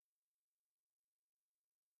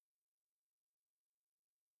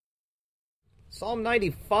Psalm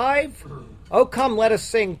 95. Oh, come, let us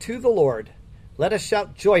sing to the Lord. Let us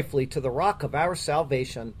shout joyfully to the rock of our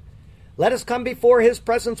salvation. Let us come before his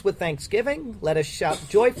presence with thanksgiving. Let us shout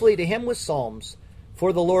joyfully to him with psalms.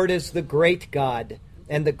 For the Lord is the great God,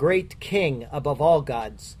 and the great King above all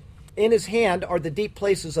gods. In his hand are the deep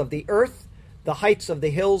places of the earth. The heights of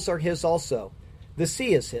the hills are his also. The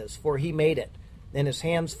sea is his, for he made it, and his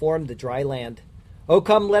hands formed the dry land. O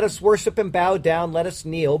come, let us worship and bow down. Let us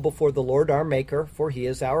kneel before the Lord our Maker, for he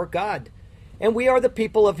is our God. And we are the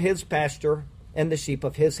people of his pasture and the sheep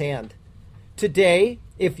of his hand. Today,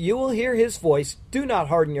 if you will hear his voice, do not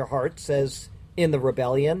harden your hearts as in the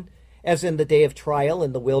rebellion, as in the day of trial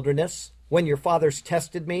in the wilderness, when your fathers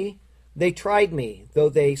tested me. They tried me, though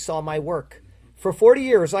they saw my work. For 40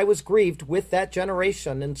 years I was grieved with that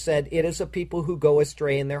generation, and said, it is a people who go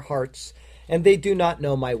astray in their hearts, and they do not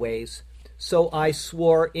know my ways. So I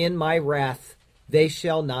swore in my wrath, they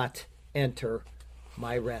shall not enter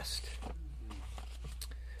my rest.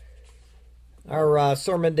 Our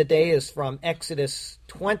sermon today is from Exodus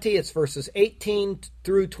 20. It's verses 18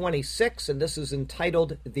 through 26, and this is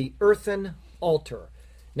entitled, The Earthen Altar.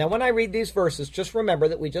 Now, when I read these verses, just remember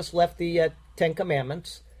that we just left the Ten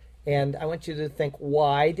Commandments, and I want you to think,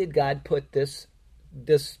 why did God put this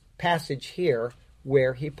passage here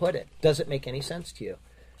where he put it? Does it make any sense to you?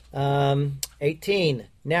 18.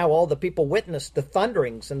 Now all the people witnessed the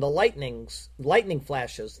thunderings and the lightning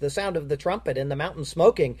flashes, the sound of the trumpet and the mountain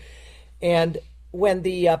smoking. And when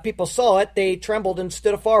the people saw it, they trembled and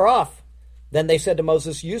stood afar off. Then they said to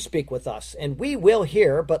Moses, you speak with us, and we will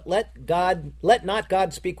hear, but let not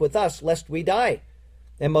God speak with us, lest we die.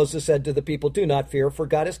 And Moses said to the people, do not fear, for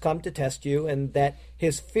God has come to test you, and that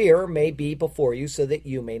his fear may be before you, so that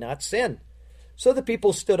you may not sin. So the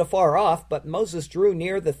people stood afar off, but Moses drew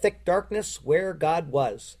near the thick darkness where God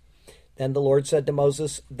was. Then the Lord said to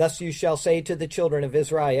Moses, thus you shall say to the children of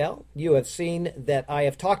Israel, you have seen that I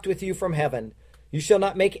have talked with you from heaven. You shall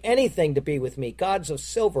not make anything to be with me, gods of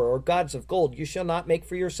silver or gods of gold you shall not make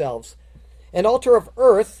for yourselves. An altar of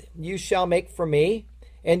earth you shall make for me,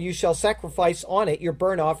 and you shall sacrifice on it your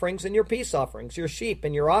burnt offerings and your peace offerings, your sheep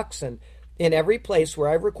and your oxen. In every place where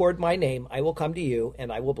I record my name, I will come to you,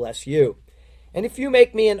 and I will bless you. And if you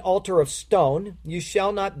make me an altar of stone, you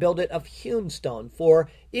shall not build it of hewn stone, for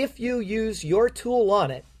if you use your tool on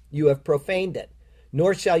it, you have profaned it.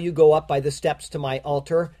 Nor shall you go up by the steps to my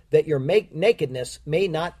altar, that your nakedness may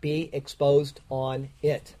not be exposed on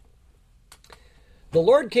it. The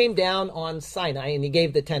Lord came down on Sinai, and he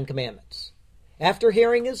gave the Ten Commandments. After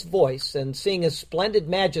hearing his voice and seeing his splendid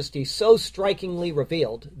majesty so strikingly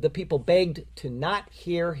revealed, the people begged to not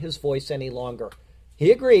hear his voice any longer.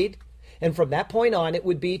 He agreed. And from that point on, it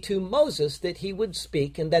would be to Moses that he would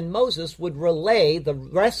speak, and then Moses would relay the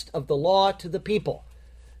rest of the law to the people.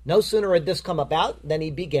 No sooner had this come about than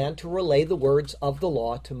he began to relay the words of the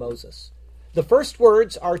law to Moses. The first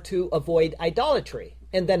words are to avoid idolatry,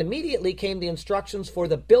 and then immediately came the instructions for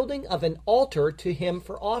the building of an altar to him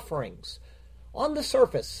for offerings. On the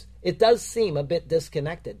surface, it does seem a bit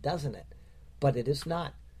disconnected, doesn't it? But it is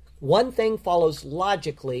not. One thing follows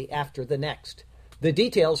logically after the next. The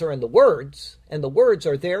details are in the words, and the words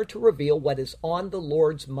are there to reveal what is on the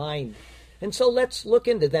Lord's mind. And so let's look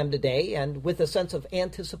into them today, and with a sense of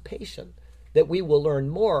anticipation that we will learn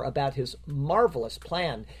more about his marvelous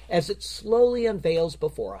plan as it slowly unveils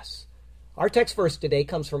before us. Our text verse today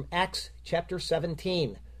comes from Acts chapter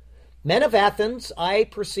 17. Men of Athens, I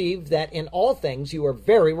perceive that in all things you are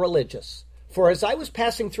very religious. For as I was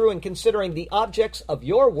passing through and considering the objects of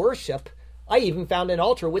your worship, I even found an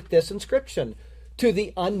altar with this inscription, to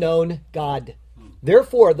the unknown God.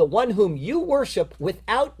 Therefore, the one whom you worship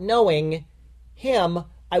without knowing him,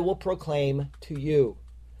 I will proclaim to you.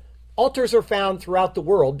 Altars are found throughout the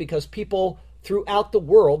world because people throughout the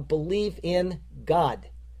world believe in God.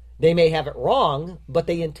 They may have it wrong, but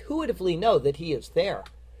they intuitively know that he is there.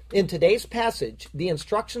 In today's passage, the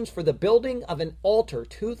instructions for the building of an altar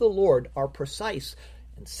to the Lord are precise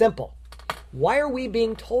and simple. Why are we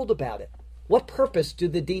being told about it? What purpose do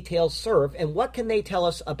the details serve, and what can they tell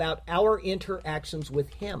us about our interactions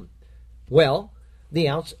with him? Well, the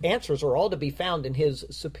answers are all to be found in his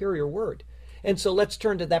superior word. And so let's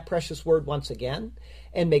turn to that precious word once again,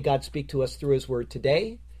 and may God speak to us through his word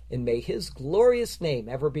today, and may his glorious name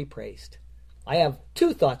ever be praised. I have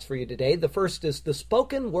two thoughts for you today. The first is the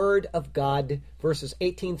spoken word of God, verses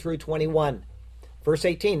 18 through 21. Verse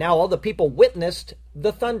 18, now all the people witnessed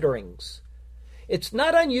the thunderings. It's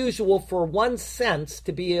not unusual for one sense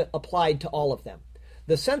to be applied to all of them.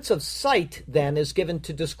 The sense of sight, then, is given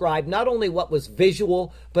to describe not only what was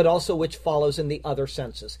visual, but also which follows in the other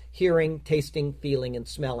senses, hearing, tasting, feeling, and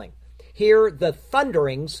smelling. Here, the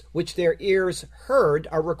thunderings which their ears heard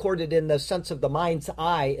are recorded in the sense of the mind's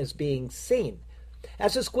eye as being seen.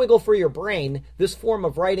 As a squiggle for your brain, this form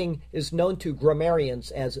of writing is known to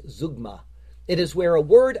grammarians as zeugma. It is where a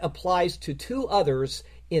word applies to two others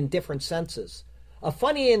in different senses. A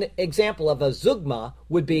funny example of a zeugma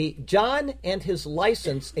would be, John and his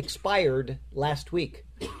license expired last week.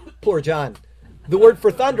 Poor John. The word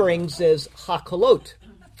for thunderings is hakolot,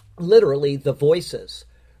 literally the voices,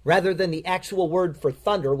 rather than the actual word for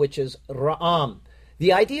thunder, which is ra'am.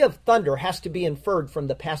 The idea of thunder has to be inferred from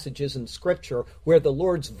the passages in Scripture where the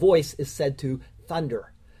Lord's voice is said to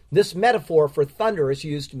thunder. This metaphor for thunder is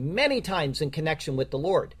used many times in connection with the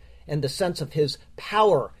Lord, and the sense of his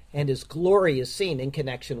power and his glory is seen in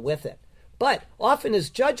connection with it. But often his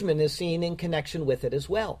judgment is seen in connection with it as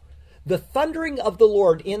well. The thundering of the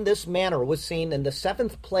Lord in this manner was seen in the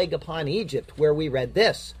 7th plague upon Egypt, where we read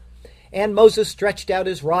this. And Moses stretched out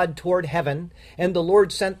his rod toward heaven, and the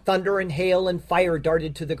Lord sent thunder and hail, and fire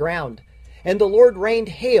darted to the ground. And the Lord rained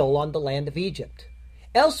hail on the land of Egypt.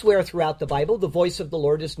 Elsewhere throughout the Bible, the voice of the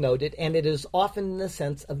Lord is noted, and it is often in the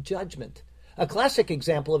sense of judgment. A classic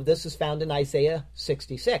example of this is found in Isaiah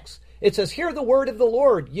 66. It says, Hear the word of the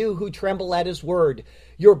Lord, you who tremble at his word,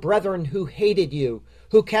 your brethren who hated you,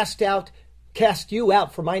 who cast you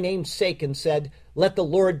out for my name's sake, and said, Let the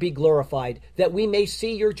Lord be glorified, that we may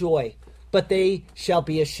see your joy. But they shall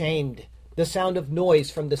be ashamed. The sound of noise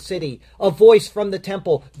from the city, a voice from the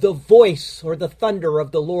temple, the voice or the thunder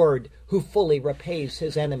of the Lord, who fully repays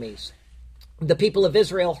his enemies. The people of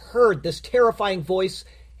Israel heard this terrifying voice,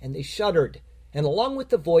 and they shuddered. And along with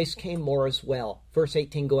the voice came more as well. Verse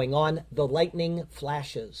 18 going on, the lightning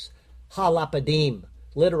flashes. Halapadim,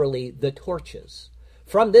 literally the torches.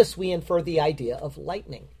 From this we infer the idea of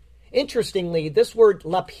lightning. Interestingly, this word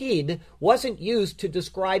lapid wasn't used to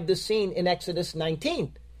describe the scene in Exodus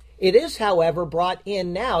 19. It is, however, brought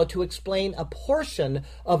in now to explain a portion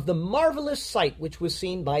of the marvelous sight which was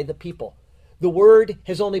seen by the people. The word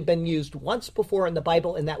has only been used once before in the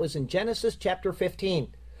Bible, and that was in Genesis chapter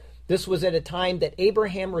 15. This was at a time that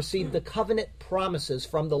Abraham received the covenant promises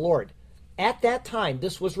from the Lord. At that time,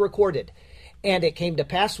 this was recorded. And it came to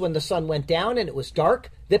pass when the sun went down and it was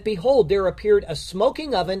dark, that behold, there appeared a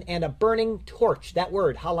smoking oven and a burning torch, that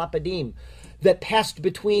word, halapadim, that passed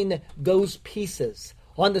between those pieces.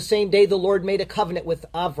 On the same day the Lord made a covenant with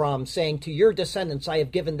Avram, saying, To your descendants I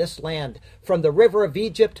have given this land, from the river of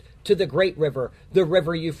Egypt to the great river, the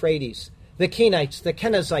river Euphrates. The Kenites, the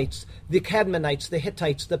Kenizzites, the Cadmonites, the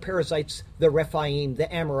Hittites, the Perizzites, the Rephaim,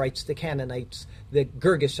 the Amorites, the Canaanites, the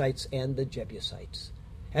Girgashites, and the Jebusites.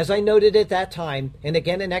 As I noted at that time, and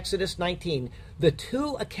again in Exodus 19, the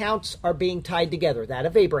two accounts are being tied together, that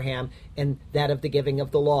of Abraham and that of the giving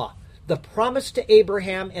of the law. The promise to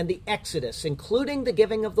Abraham and the Exodus, including the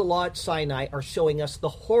giving of the law at Sinai, are showing us the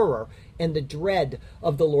horror and the dread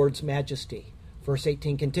of the Lord's majesty. Verse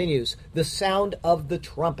 18 continues, the sound of the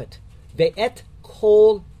trumpet. Ve'et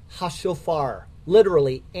kol hashofar,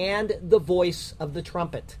 literally, and the voice of the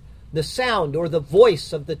trumpet. The sound or the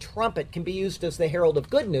voice of the trumpet can be used as the herald of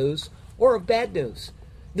good news or of bad news.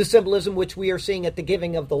 The symbolism which we are seeing at the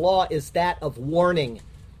giving of the law is that of warning.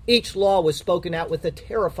 Each law was spoken out with a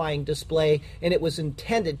terrifying display, and it was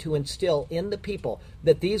intended to instill in the people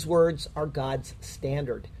that these words are God's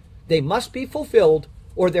standard. They must be fulfilled,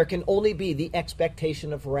 or there can only be the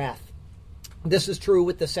expectation of wrath. This is true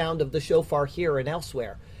with the sound of the shofar here and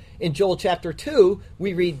elsewhere. In Joel chapter 2,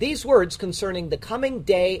 we read these words concerning the coming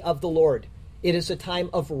day of the Lord. It is a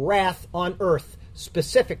time of wrath on earth,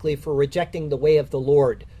 specifically for rejecting the way of the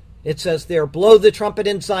Lord. It says there, Blow the trumpet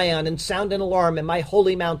in Zion and sound an alarm in my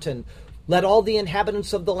holy mountain. Let all the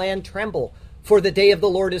inhabitants of the land tremble, for the day of the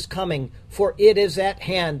Lord is coming, for it is at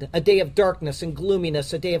hand, a day of darkness and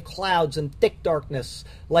gloominess, a day of clouds and thick darkness,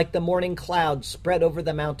 like the morning clouds spread over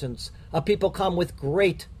the mountains. A people come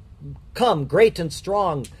great and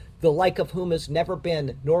strong, the like of whom has never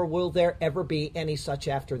been, nor will there ever be any such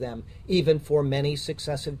after them, even for many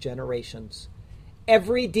successive generations.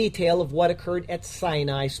 Every detail of what occurred at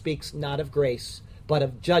Sinai speaks not of grace, but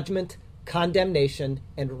of judgment, condemnation,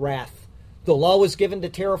 and wrath. The law was given to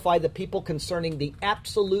terrify the people concerning the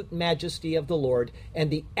absolute majesty of the Lord and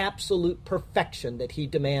the absolute perfection that he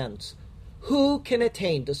demands. Who can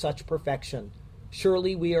attain to such perfection?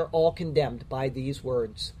 Surely we are all condemned by these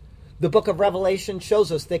words. The book of Revelation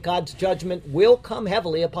shows us that God's judgment will come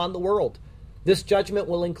heavily upon the world. This judgment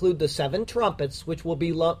will include the 7 trumpets, which will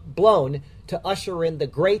be blown to usher in the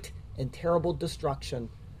great and terrible destruction.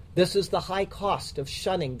 This is the high cost of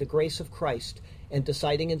shunning the grace of Christ and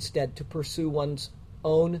deciding instead to pursue one's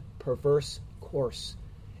own perverse course.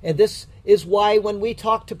 And this is why when we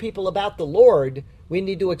talk to people about the Lord, we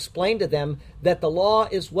need to explain to them that the law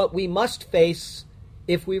is what we must face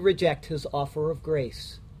if we reject his offer of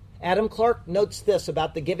grace. Adam Clarke notes this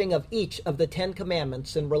about the giving of each of the 10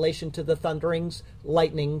 commandments in relation to the thunderings,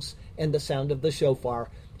 lightnings, and the sound of the shofar.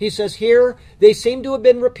 He says here, they seem to have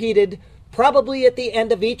been repeated. Probably at the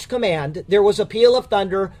end of each command, there was a peal of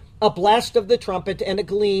thunder, a blast of the trumpet, and a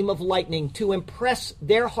gleam of lightning to impress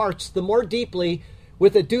their hearts the more deeply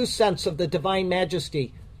with a due sense of the divine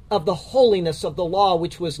majesty, of the holiness of the law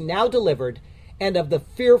which was now delivered, and of the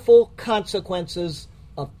fearful consequences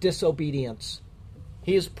of disobedience.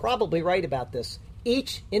 He is probably right about this.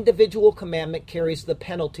 Each individual commandment carries the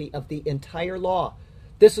penalty of the entire law.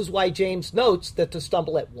 This is why James notes that to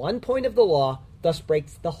stumble at one point of the law thus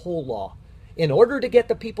breaks the whole law. In order to get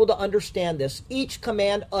the people to understand this, each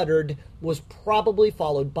command uttered was probably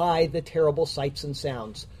followed by the terrible sights and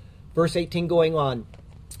sounds. Verse 18 going on,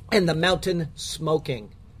 and the mountain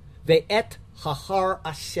smoking. Ve'et hahar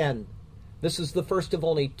ashen. This is the first of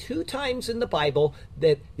only 2 times in the Bible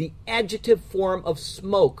that the adjective form of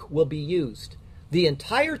smoke will be used. The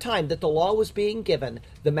entire time that the law was being given,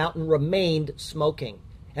 the mountain remained smoking.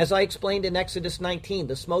 As I explained in Exodus 19,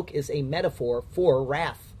 the smoke is a metaphor for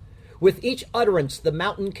wrath. With each utterance, the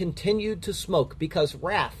mountain continued to smoke because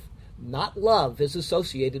wrath, not love, is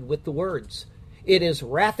associated with the words. It is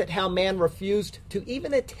wrath at how man refused to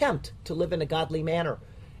even attempt to live in a godly manner,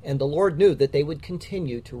 and the Lord knew that they would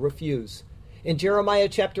continue to refuse. In Jeremiah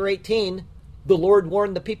chapter 18, the Lord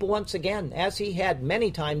warned the people once again, as he had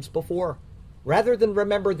many times before. Rather than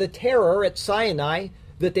remember the terror at Sinai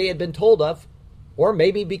that they had been told of, or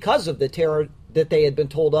maybe because of the terror that they had been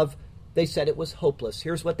told of, they said it was hopeless.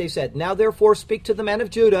 Here's what they said. Now therefore speak to the men of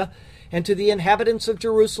Judah and to the inhabitants of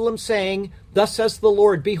Jerusalem, saying, Thus says the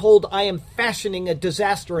Lord, Behold, I am fashioning a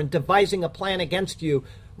disaster and devising a plan against you.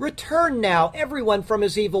 Return now, everyone from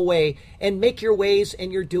his evil way, and make your ways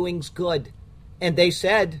and your doings good. And they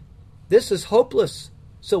said, This is hopeless.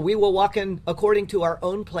 So we will walk in according to our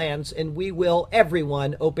own plans, and we will,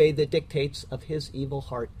 everyone, obey the dictates of his evil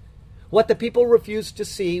heart. What the people refused to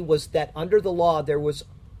see was that under the law there was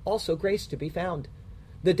also grace to be found.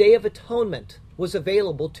 The Day of Atonement was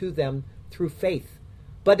available to them through faith.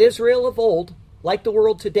 But Israel of old, like the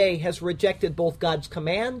world today, has rejected both God's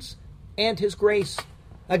commands and his grace.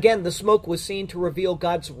 Again, the smoke was seen to reveal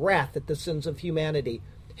God's wrath at the sins of humanity.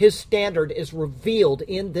 His standard is revealed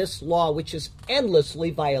in this law, which is endlessly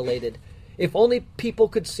violated. If only people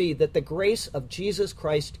could see that the grace of Jesus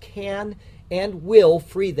Christ can and will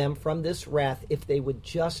free them from this wrath if they would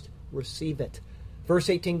just receive it. Verse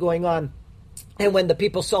 18 going on, and when the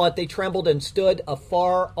people saw it, they trembled and stood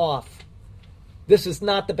afar off. This is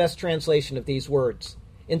not the best translation of these words.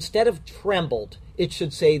 Instead of trembled, it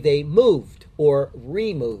should say they moved or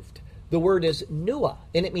removed. The word is nuah,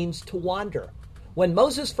 and it means to wander. When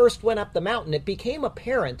Moses first went up the mountain, it became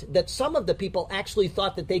apparent that some of the people actually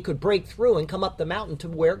thought that they could break through and come up the mountain to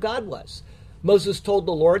where God was. Moses told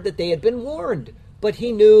the Lord that they had been warned, but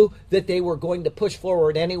he knew that they were going to push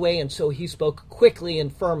forward anyway, and so he spoke quickly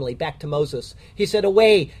and firmly back to Moses. He said,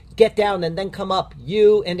 Away, get down, and then come up,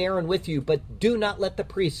 you and Aaron with you, but do not let the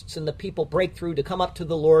priests and the people break through to come up to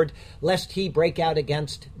the Lord, lest he break out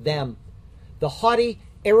against them. The haughty,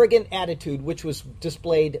 arrogant attitude which was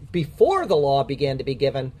displayed before the law began to be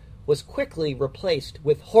given was quickly replaced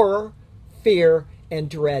with horror, fear, and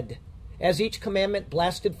dread. As each commandment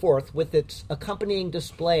blasted forth with its accompanying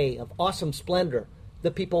display of awesome splendor,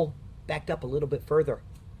 the people backed up a little bit further.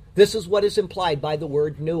 This is what is implied by the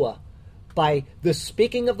word nuah. By the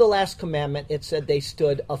speaking of the last commandment, it said they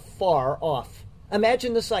stood afar off.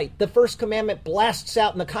 Imagine the sight. The first commandment blasts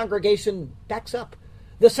out and the congregation backs up.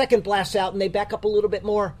 The second blasts out and they back up a little bit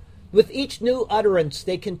more. With each new utterance,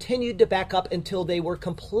 they continued to back up until they were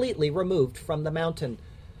completely removed from the mountain.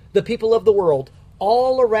 The people of the world,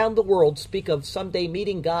 all around the world, speak of someday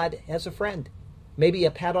meeting God as a friend. Maybe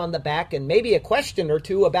a pat on the back and maybe a question or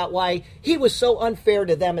two about why he was so unfair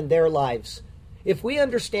to them in their lives. If we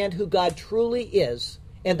understand who God truly is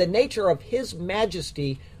and the nature of his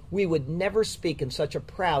majesty, we would never speak in such a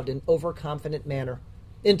proud and overconfident manner.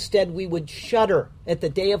 Instead, we would shudder at the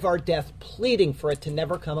day of our death, pleading for it to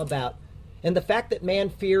never come about. And the fact that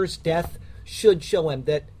man fears death should show him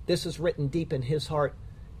that this is written deep in his heart.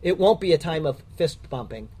 It won't be a time of fist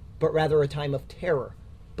bumping, but rather a time of terror.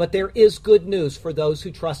 But there is good news for those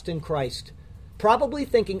who trust in Christ. Probably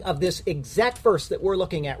thinking of this exact verse that we're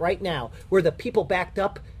looking at right now, where the people backed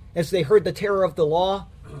up as they heard the terror of the law,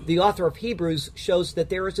 the author of Hebrews shows that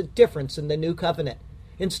there is a difference in the new covenant.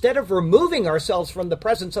 Instead of removing ourselves from the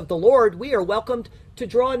presence of the Lord, we are welcomed to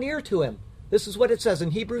draw near to him. This is what it says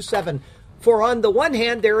in Hebrews 7. For on the one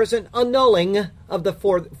hand, there is an annulling of the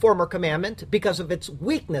former commandment because of its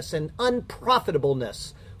weakness and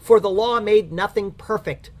unprofitableness. For the law made nothing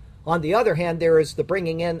perfect. On the other hand, there is the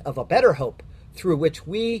bringing in of a better hope through which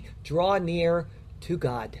we draw near to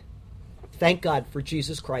God. Thank God for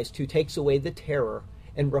Jesus Christ, who takes away the terror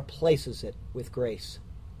and replaces it with grace.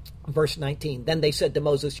 Verse 19, then they said to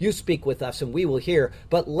Moses, you speak with us and we will hear,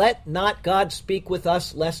 but let not God speak with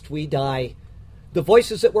us lest we die. The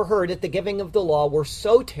voices that were heard at the giving of the law were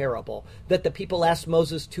so terrible that the people asked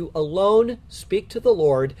Moses to alone speak to the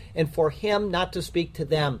Lord and for him not to speak to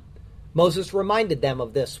them. Moses reminded them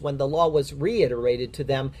of this when the law was reiterated to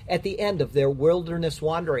them at the end of their wilderness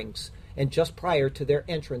wanderings and just prior to their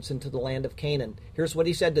entrance into the land of Canaan. Here's what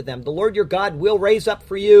he said to them. The Lord your God will raise up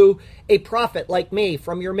for you a prophet like me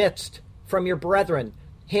from your midst, from your brethren.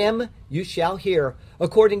 Him you shall hear,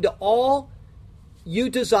 according to all you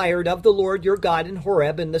desired of the Lord your God in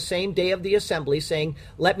Horeb in the same day of the assembly, saying,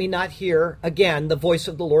 let me not hear again the voice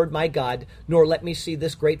of the Lord my God, nor let me see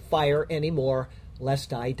this great fire any more,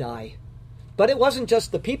 lest I die. But it wasn't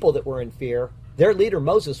just the people that were in fear. Their leader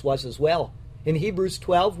Moses was as well. In Hebrews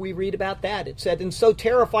 12, we read about that. It said, and so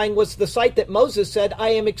terrifying was the sight that Moses said, I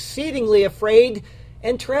am exceedingly afraid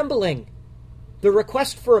and trembling. The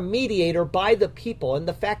request for a mediator by the people and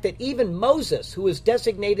the fact that even Moses, who was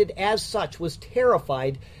designated as such, was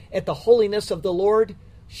terrified at the holiness of the Lord,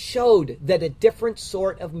 showed that a different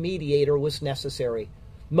sort of mediator was necessary.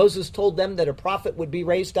 Moses told them that a prophet would be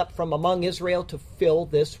raised up from among Israel to fill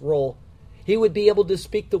this role. He would be able to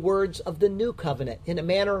speak the words of the new covenant in a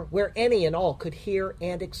manner where any and all could hear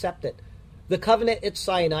and accept it. The covenant at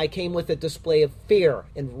Sinai came with a display of fear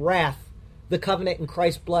and wrath. The covenant in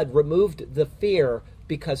Christ's blood removed the fear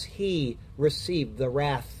because he received the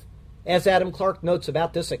wrath. As Adam Clarke notes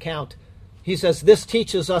about this account, he says, this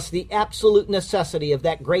teaches us the absolute necessity of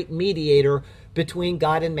that great mediator between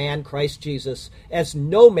God and man, Christ Jesus, as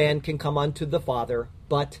no man can come unto the Father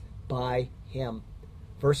but by him.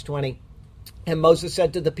 Verse 20, and Moses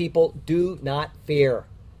said to the people, do not fear.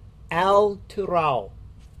 Al turau,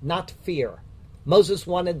 not fear. Moses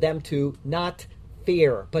wanted them to not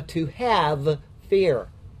fear, but to have fear.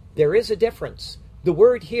 There is a difference. The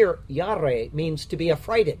word here, yare, means to be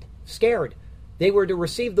affrighted, scared. They were to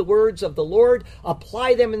receive the words of the Lord,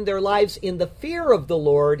 apply them in their lives in the fear of the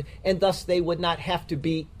Lord, and thus they would not have to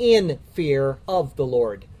be in fear of the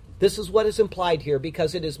Lord. This is what is implied here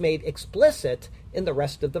because it is made explicit in the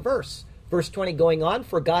rest of the verse. Verse 20 going on,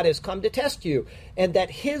 for God has come to test you, and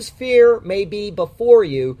that his fear may be before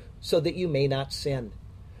you, so that you may not sin.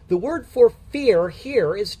 The word for fear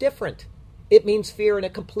here is different. It means fear in a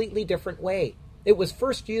completely different way. It was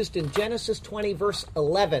first used in Genesis 20, verse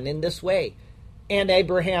 11 in this way. And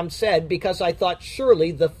Abraham said, because I thought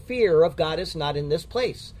surely the fear of God is not in this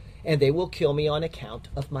place, and they will kill me on account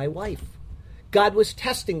of my wife. God was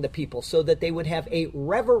testing the people so that they would have a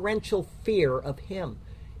reverential fear of him.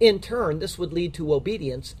 In turn, this would lead to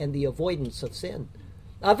obedience and the avoidance of sin.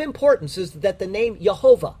 Of importance is that the name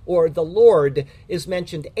Jehovah, or the Lord, is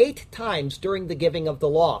mentioned 8 times during the giving of the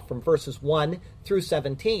law, from verses 1 through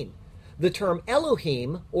 17. The term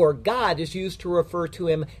Elohim, or God, is used to refer to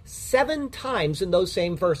him 7 times in those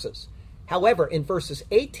same verses. However, in verses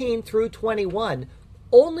 18 through 21,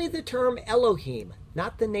 only the term Elohim,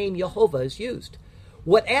 not the name Jehovah, is used.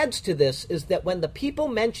 What adds to this is that when the people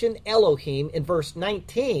mention Elohim in verse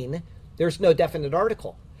 19, there's no definite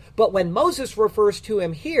article. But when Moses refers to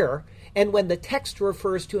him here, and when the text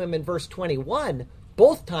refers to him in verse 21,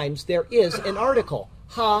 both times there is an article,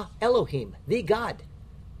 Ha Elohim, the God.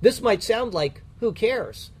 This might sound like, who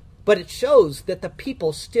cares? But it shows that the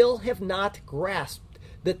people still have not grasped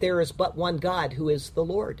that there is but one God who is the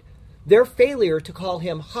Lord. Their failure to call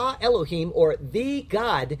him Ha Elohim, or the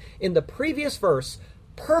God, in the previous verse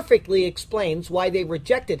perfectly explains why they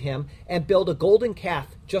rejected him and built a golden calf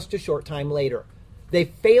just a short time later. They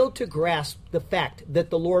failed to grasp the fact that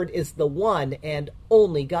the Lord is the one and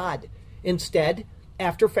only God. Instead,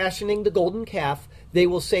 after fashioning the golden calf, they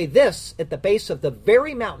will say this at the base of the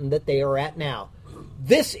very mountain that they are at now.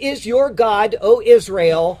 This is your God, O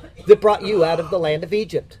Israel, that brought you out of the land of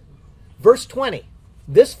Egypt. Verse 20.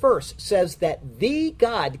 This verse says that the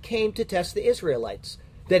God came to test the Israelites,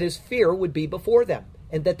 that his fear would be before them,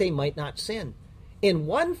 and that they might not sin. In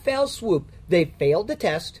one fell swoop, they failed the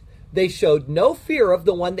test, they showed no fear of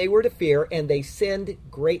the one they were to fear, and they sinned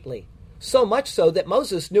greatly. So much so that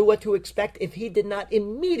Moses knew what to expect if he did not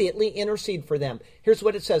immediately intercede for them. Here's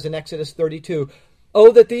what it says in Exodus 32.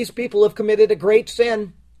 Oh, that these people have committed a great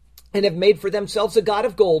sin, and have made for themselves a god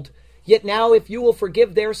of gold. Yet now, if you will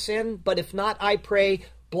forgive their sin, but if not, I pray,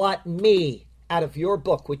 blot me out of your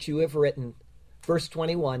book which you have written. Verse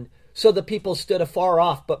 21, so the people stood afar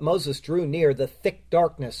off, but Moses drew near the thick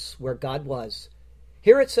darkness where God was.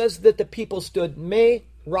 Here it says that the people stood me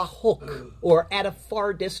rahok, or at a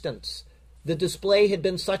far distance. The display had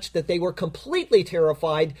been such that they were completely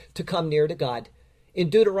terrified to come near to God. In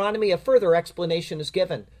Deuteronomy, a further explanation is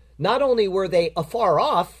given. Not only were they afar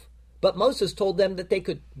off, but Moses told them that they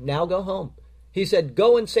could now go home. He said,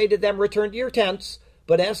 go and say to them, return to your tents.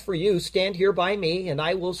 But as for you, stand here by me, and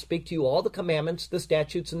I will speak to you all the commandments, the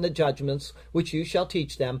statutes, and the judgments, which you shall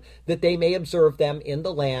teach them, that they may observe them in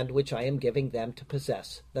the land which I am giving them to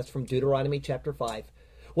possess. That's from Deuteronomy chapter 5.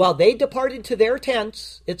 While they departed to their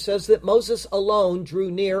tents, it says that Moses alone drew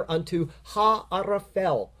near unto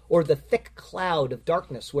Ha-Araphel, or the thick cloud of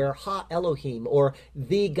darkness, where Ha-Elohim, or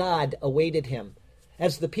the God, awaited him.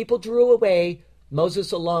 As the people drew away,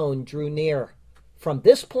 Moses alone drew near. From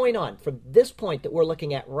this point on, from this point that we're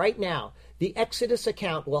looking at right now, the Exodus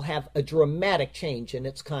account will have a dramatic change in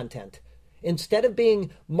its content. Instead of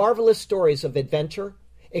being marvelous stories of adventure,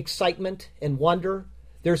 excitement, and wonder,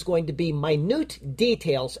 there's going to be minute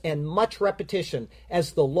details and much repetition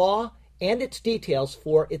as the law and its details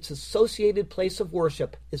for its associated place of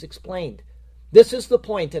worship is explained. This is the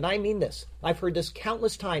point, and I mean this. I've heard this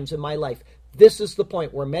countless times in my life. This is the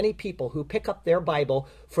point where many people who pick up their Bible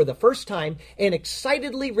for the first time and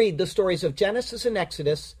excitedly read the stories of Genesis and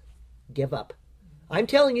Exodus give up. I'm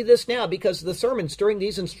telling you this now because the sermons during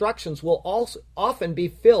these instructions will also often be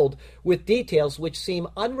filled with details which seem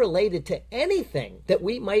unrelated to anything that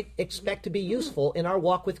we might expect to be useful in our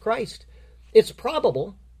walk with Christ. It's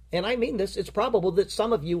probable, and I mean this, it's probable that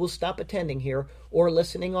some of you will stop attending here or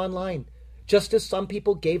listening online, just as some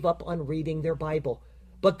people gave up on reading their Bible.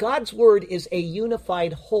 But God's Word is a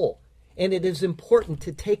unified whole, and it is important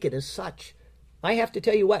to take it as such. I have to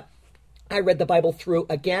tell you what, I read the Bible through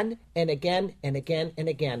again and again and again and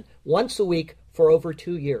again, once a week for over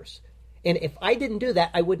 2 years. And if I didn't do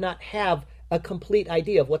that, I would not have a complete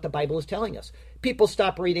idea of what the Bible is telling us. People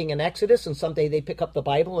stop reading in Exodus, and someday they pick up the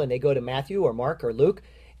Bible and they go to Matthew or Mark or Luke,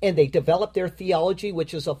 and they develop their theology,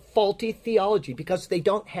 which is a faulty theology because they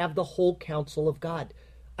don't have the whole counsel of God.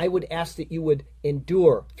 I would ask that you would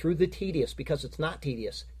endure through the tedious, because it's not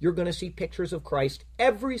tedious. You're going to see pictures of Christ.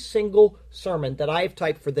 Every single sermon that I have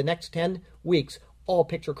typed for the next 10 weeks, all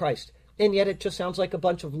picture Christ. And yet it just sounds like a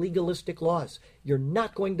bunch of legalistic laws. You're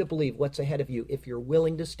not going to believe what's ahead of you if you're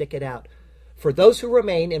willing to stick it out. For those who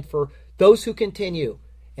remain and for those who continue,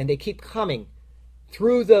 and they keep coming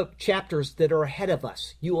through the chapters that are ahead of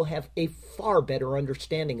us, you will have a far better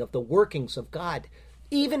understanding of the workings of God,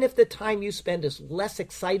 even if the time you spend is less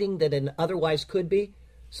exciting than it otherwise could be.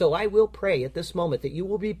 So I will pray at this moment that you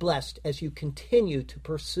will be blessed as you continue to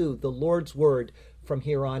pursue the Lord's word from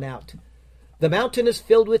here on out. The mountain is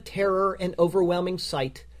filled with terror and overwhelming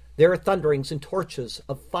sight. There are thunderings and torches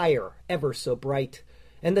of fire ever so bright.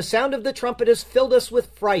 And the sound of the trumpet has filled us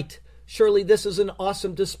with fright. Surely this is an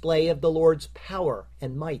awesome display of the Lord's power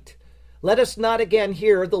and might. Let us not again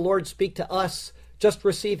hear the Lord speak to us. Just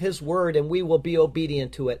receive his word and we will be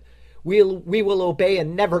obedient to it. We will obey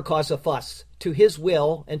and never cause a fuss. To his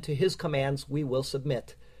will and to his commands we will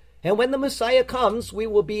submit. And when the Messiah comes, we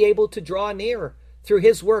will be able to draw near. Through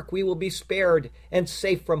his work we will be spared and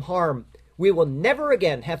safe from harm. We will never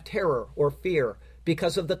again have terror or fear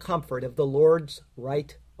because of the comfort of the Lord's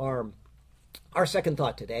right arm. Our second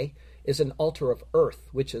thought today is an altar of earth,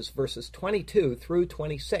 which is verses 22 through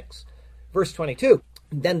 26. Verse 22,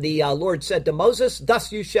 then the Lord said to Moses,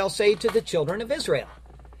 thus you shall say to the children of Israel.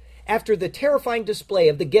 After the terrifying display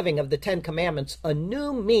of the giving of the Ten Commandments, a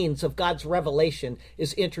new means of God's revelation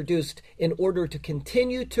is introduced in order to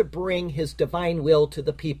continue to bring his divine will to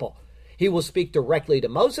the people. He will speak directly to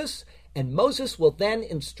Moses, and Moses will then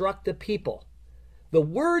instruct the people. The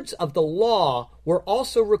words of the law were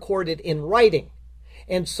also recorded in writing,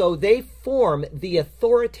 and so they form the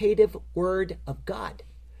authoritative word of God.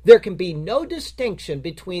 There can be no distinction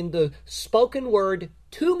between the spoken word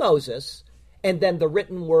to Moses and then the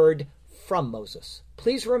written word from Moses.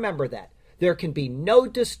 Please remember that. There can be no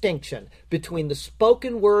distinction between the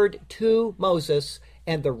spoken word to Moses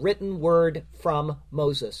and the written word from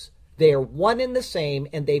Moses. They are one and the same,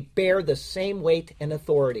 and they bear the same weight and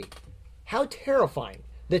authority. How terrifying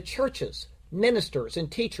that churches, ministers,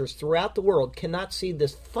 and teachers throughout the world cannot see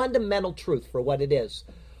this fundamental truth for what it is.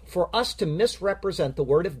 For us to misrepresent the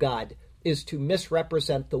Word of God is to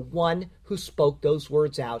misrepresent the one who spoke those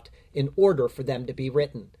words out in order for them to be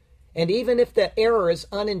written. And even if the error is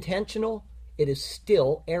unintentional, it is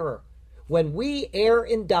still error. When we err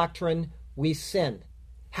in doctrine, we sin.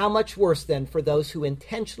 How much worse, then, for those who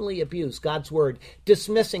intentionally abuse God's word,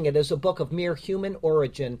 dismissing it as a book of mere human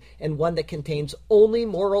origin and one that contains only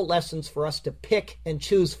moral lessons for us to pick and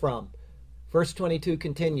choose from. Verse 22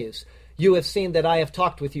 continues, "You have seen that I have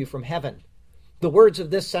talked with you from heaven." The words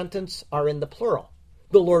of this sentence are in the plural.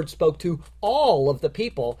 The Lord spoke to all of the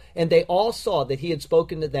people, and they all saw that he had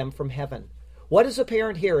spoken to them from heaven. What is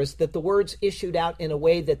apparent here is that the words issued out in a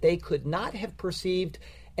way that they could not have perceived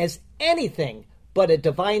as anything but a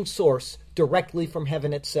divine source directly from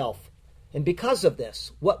heaven itself. And because of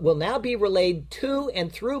this, what will now be relayed to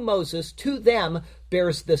and through Moses to them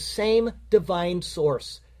bears the same divine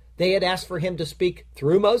source. They had asked for him to speak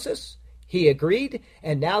through Moses. He agreed,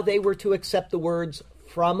 and now they were to accept the words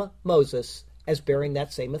from Moses as bearing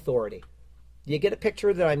that same authority. Do you get a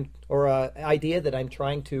picture that or an idea that I'm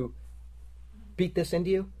trying to beat this into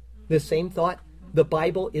you? The same thought. The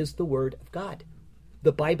Bible is the Word of God.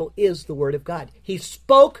 The Bible is the Word of God. He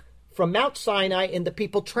spoke from Mount Sinai, and the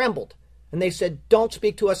people trembled. And they said, "Don't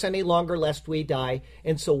speak to us any longer, lest we die."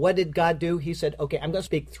 And so what did God do? He said, "Okay, I'm going to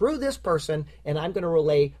speak through this person, and I'm going to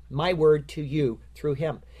relay my word to you through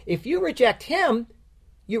him. If you reject him,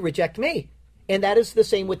 you reject me." And that is the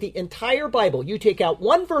same with the entire Bible. You take out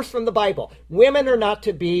one verse from the Bible. Women are not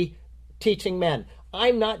to be teaching men.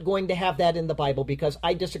 I'm not going to have that in the Bible because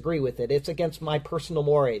I disagree with it. It's against my personal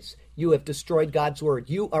mores. You have destroyed God's word.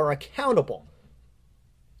 You are accountable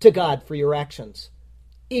to God for your actions,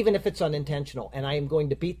 even if it's unintentional. And I am going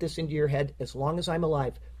to beat this into your head as long as I'm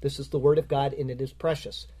alive. This is the word of God, and it is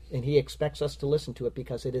precious. And he expects us to listen to it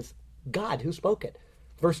because it is God who spoke it.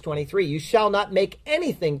 Verse 23, "You shall not make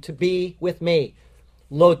anything to be with me.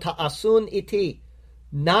 Lo ta'asun iti.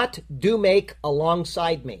 Not do make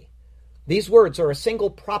alongside me." These words are a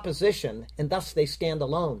single proposition, and thus they stand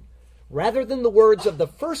alone. Rather than the words of the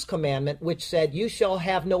first commandment, which said, "You shall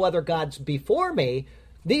have no other gods before me,"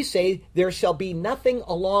 these say, "There shall be nothing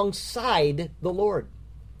alongside the Lord."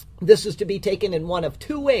 This is to be taken in one of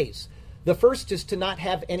two ways. The first is to not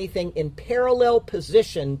have anything in parallel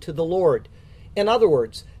position to the Lord. In other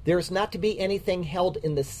words, there is not to be anything held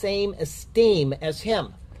in the same esteem as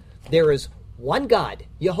him. There is one God,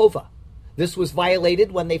 Jehovah. This was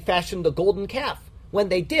violated when they fashioned the golden calf. When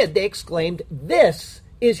they did, they exclaimed, "This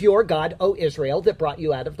is your God, O Israel, that brought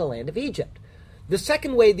you out of the land of Egypt." The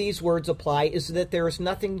second way these words apply is that there is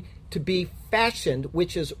nothing to be fashioned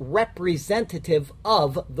which is representative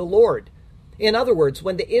of the Lord. In other words,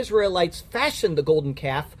 when the Israelites fashioned the golden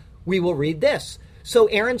calf, we will read this. "So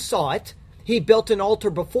Aaron saw it. He built an altar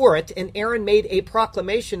before it, and Aaron made a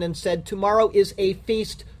proclamation and said, 'Tomorrow is a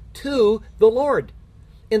feast to the Lord.'"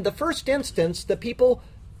 In the first instance, the people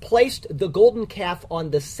placed the golden calf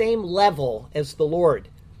on the same level as the Lord.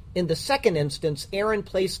 In the second instance, Aaron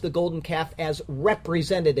placed the golden calf as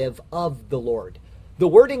representative of the Lord. The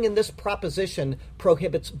wording in this proposition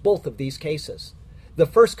prohibits both of these cases. The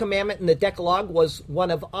first commandment in the Decalogue was one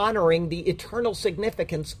of honoring the eternal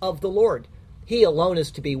significance of the Lord. He alone is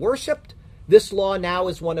to be worshipped. This law now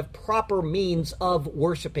is one of proper means of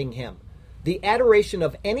worshiping him. The adoration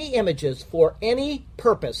of any images for any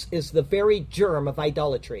purpose is the very germ of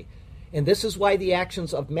idolatry. And this is why the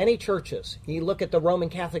actions of many churches, you look at the Roman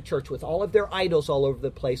Catholic Church with all of their idols all over the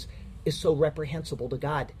place, is so reprehensible to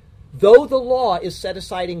God. Though the law is set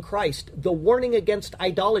aside in Christ, the warning against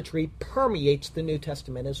idolatry permeates the New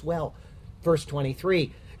Testament as well. Verse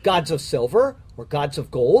 23, "Gods of silver or gods of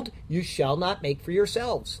gold you shall not make for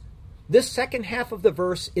yourselves." This second half of the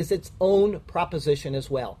verse is its own proposition as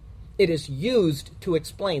well. It is used to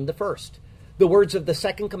explain the first. The words of the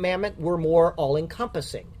second commandment were more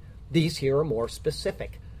all-encompassing. These here are more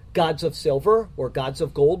specific. Gods of silver or gods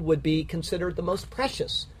of gold would be considered the most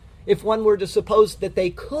precious. If one were to suppose that they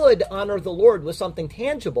could honor the Lord with something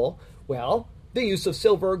tangible, well, the use of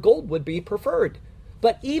silver or gold would be preferred.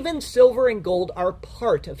 But even silver and gold are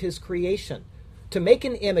part of his creation. To make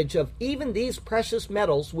an image of even these precious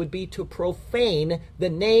metals would be to profane the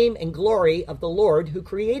name and glory of the Lord who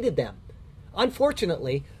created them.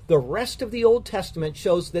 Unfortunately, the rest of the Old Testament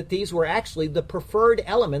shows that these were actually the preferred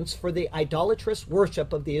elements for the idolatrous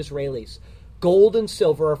worship of the Israelis. Gold and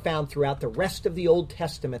silver are found throughout the rest of the Old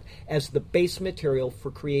Testament as the base material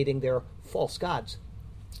for creating their false gods.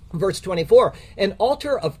 Verse 24, "An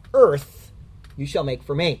altar of earth you shall make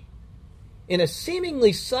for me." In a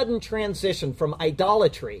seemingly sudden transition from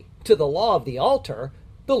idolatry to the law of the altar,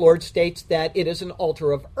 the Lord states that it is an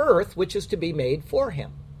altar of earth which is to be made for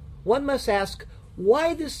him. One must ask,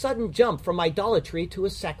 why this sudden jump from idolatry to a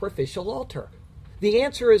sacrificial altar? The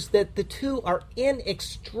answer is that the two are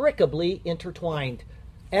inextricably intertwined.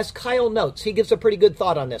 As Kyle notes, he gives a pretty good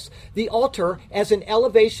thought on this. The altar, as an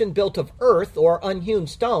elevation built of earth or unhewn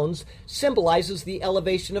stones, symbolizes the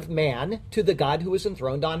elevation of man to the God who is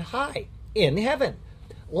enthroned on high, in heaven.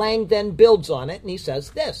 Lang then builds on it, and he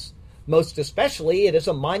says this: most especially, it is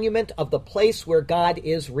a monument of the place where God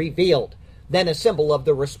is revealed, then a symbol of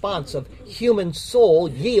the response of human soul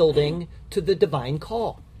yielding to the divine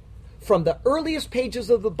call. From the earliest pages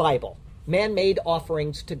of the Bible, man made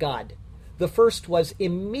offerings to God. The first was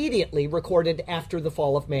immediately recorded after the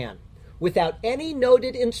fall of man. Without any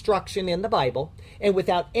noted instruction in the Bible, and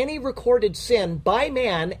without any recorded sin by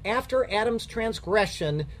man after Adam's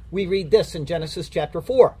transgression, we read this in Genesis chapter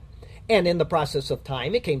 4. And in the process of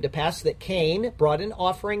time, it came to pass that Cain brought an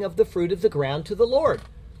offering of the fruit of the ground to the Lord.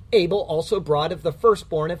 Abel also brought of the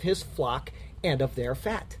firstborn of his flock and of their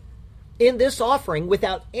fat. In this offering,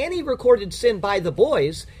 without any recorded sin by the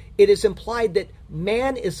boys, it is implied that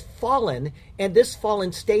man is fallen, and this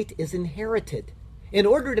fallen state is inherited. In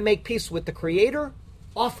order to make peace with the Creator,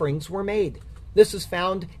 offerings were made. This is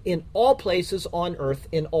found in all places on earth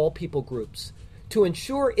in all people groups. To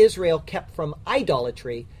ensure Israel kept from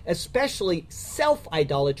idolatry, especially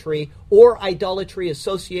self-idolatry or idolatry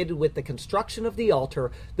associated with the construction of the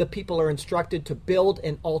altar, the people are instructed to build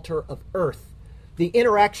an altar of earth. The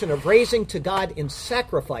interaction of raising to God in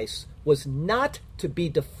sacrifice was not to be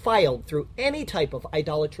defiled through any type of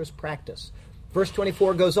idolatrous practice. Verse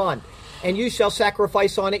 24 goes on, and you shall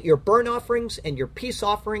sacrifice on it your burnt offerings and your peace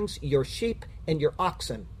offerings, your sheep and your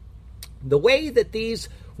oxen. The way that these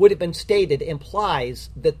would have been stated implies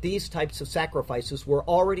that these types of sacrifices were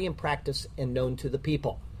already in practice and known to the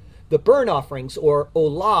people. The burnt offerings, or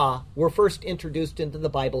olah, were first introduced into the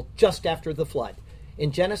Bible just after the flood.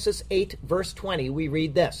 In Genesis 8, verse 20, we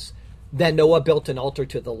read this: Then Noah built an altar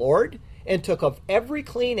to the Lord, and took of every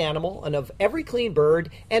clean animal and of every clean bird,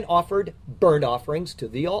 and offered burnt offerings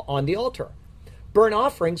on the altar. Burnt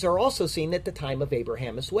offerings are also seen at the time of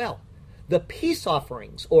Abraham as well. The peace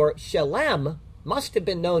offerings, or shalem, must have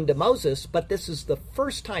been known to Moses, but this is the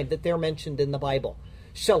first time that they're mentioned in the Bible.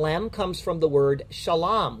 Shalem comes from the word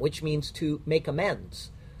shalom, which means to make amends.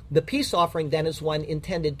 The peace offering then is one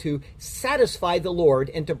intended to satisfy the Lord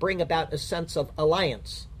and to bring about a sense of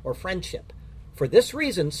alliance or friendship. For this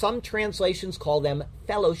reason, some translations call them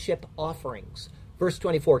fellowship offerings. Verse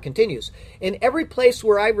 24 continues, In every place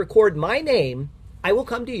where I record my name, I will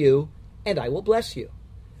come to you, and I will bless you.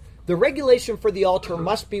 The regulation for the altar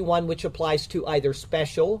must be one which applies to either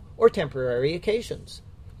special or temporary occasions.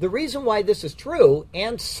 The reason why this is true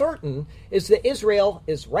and certain is that Israel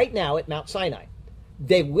is right now at Mount Sinai.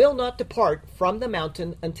 They will not depart from the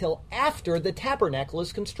mountain until after the tabernacle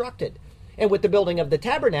is constructed. And with the building of the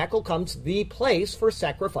tabernacle comes the place for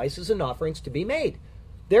sacrifices and offerings to be made.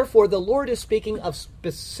 Therefore, the Lord is speaking of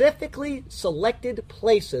specifically selected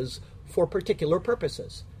places for particular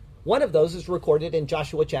purposes. One of those is recorded in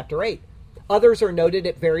Joshua chapter 8. Others are noted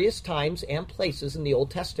at various times and places in the Old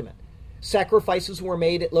Testament. Sacrifices were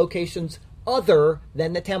made at locations other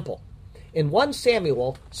than the temple. In 1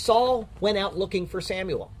 Samuel, Saul went out looking for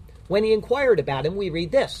Samuel. When he inquired about him, we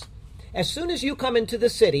read this: As soon as you come into the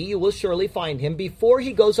city, you will surely find him before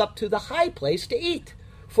he goes up to the high place to eat.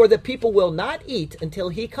 For the people will not eat until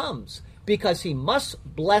he comes, because he must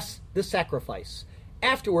bless the sacrifice.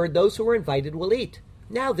 Afterward, those who are invited will eat.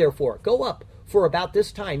 Now, therefore, go up, for about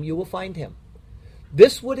this time you will find him.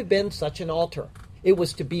 This would have been such an altar. It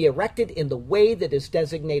was to be erected in the way that is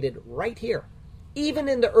designated right here, even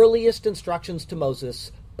in the earliest instructions to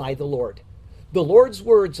Moses by the Lord. The Lord's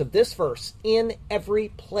words of this verse, in every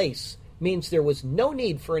place, means there was no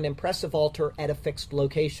need for an impressive altar at a fixed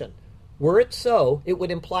location. Were it so, it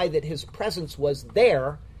would imply that his presence was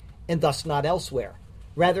there and thus not elsewhere.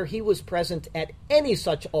 Rather, he was present at any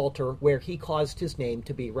such altar where he caused his name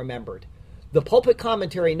to be remembered. The pulpit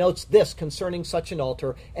commentary notes this concerning such an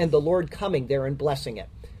altar and the Lord coming there and blessing it.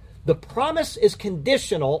 The promise is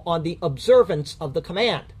conditional on the observance of the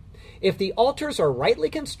command. If the altars are rightly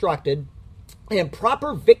constructed and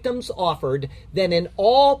proper victims offered, then in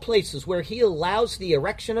all places where he allows the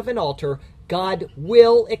erection of an altar, God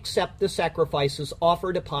will accept the sacrifices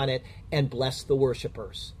offered upon it and bless the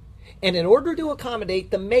worshipers. And in order to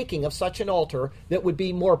accommodate the making of such an altar that would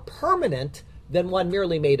be more permanent than one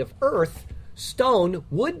merely made of earth, stone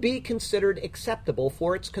would be considered acceptable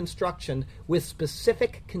for its construction with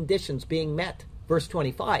specific conditions being met. Verse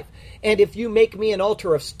 25, And if you make me an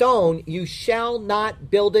altar of stone, you shall not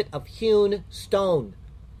build it of hewn stone.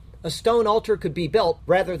 A stone altar could be built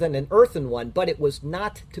rather than an earthen one, but it was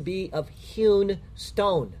not to be of hewn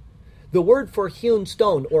stone. The word for hewn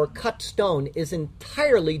stone or cut stone is an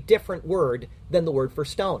entirely different word than the word for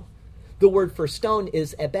stone. The word for stone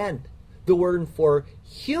is eben. The word for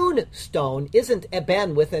hewn stone isn't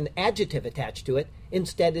eben with an adjective attached to it.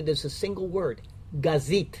 Instead, it is a single word,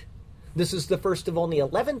 gazit. This is the first of only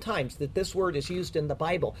 11 times that this word is used in the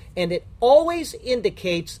Bible, and it always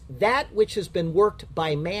indicates that which has been worked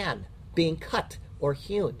by man, being cut or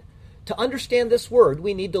hewn. To understand this word,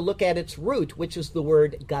 we need to look at its root, which is the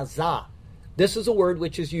word gaza. This is a word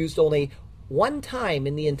which is used only one time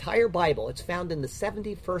in the entire Bible. It's found in the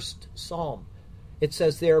 71st Psalm. It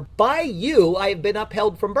says there, "By you I have been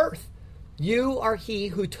upheld from birth. You are he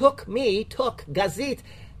who took gazit,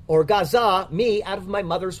 or gaza, me out of my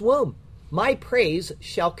mother's womb. My praise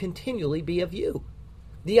shall continually be of you."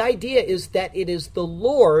 The idea is that it is the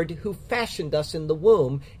Lord who fashioned us in the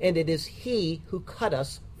womb, and it is he who cut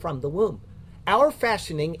us from the womb. Our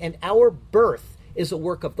fashioning and our birth is a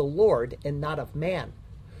work of the Lord and not of man.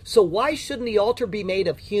 So why shouldn't the altar be made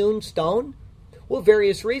of hewn stone? Well,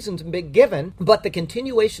 various reasons have been given, but the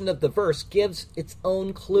continuation of the verse gives its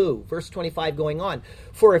own clue. Verse 25 going on,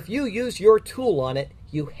 "For if you use your tool on it,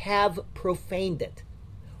 you have profaned it."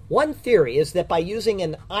 One theory is that by using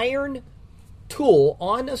an iron tool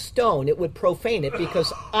on a stone, it would profane it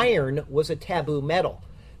because iron was a taboo metal.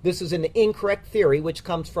 This is an incorrect theory which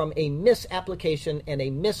comes from a misapplication and a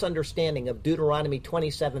misunderstanding of Deuteronomy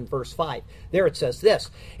 27, verse 5. There it says this,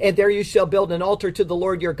 "And there you shall build an altar to the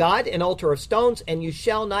Lord your God, an altar of stones, and you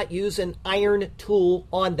shall not use an iron tool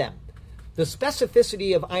on them." The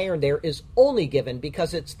specificity of iron there is only given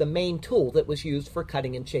because it's the main tool that was used for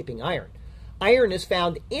cutting and shaping iron. Iron is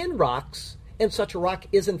found in rocks, and such a rock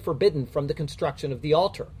isn't forbidden from the construction of the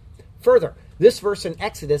altar. Further, this verse in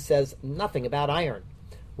Exodus says nothing about iron.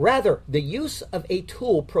 Rather, the use of a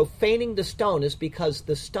tool profaning the stone is because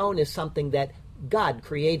the stone is something that God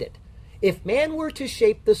created. If man were to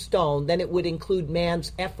shape the stone, then it would include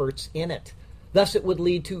man's efforts in it. Thus, it would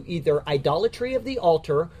lead to either idolatry of the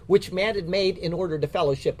altar, which man had made in order to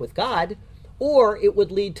fellowship with God, or it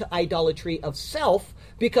would lead to idolatry of self,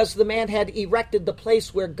 because the man had erected the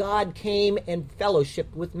place where God came and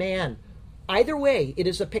fellowshiped with man. Either way, it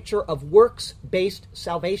is a picture of works-based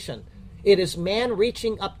salvation. It is man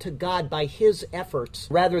reaching up to God by his efforts,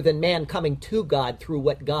 rather than man coming to God through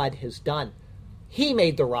what God has done. He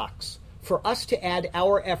made the rocks. For us to add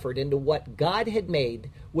our effort into what God had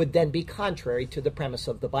made would then be contrary to the premise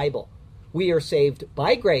of the Bible. We are saved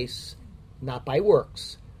by grace, not by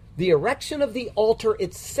works. The erection of the altar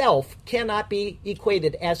itself cannot be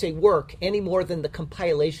equated as a work any more than the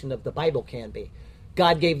compilation of the Bible can be.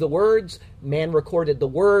 God gave the words, man recorded the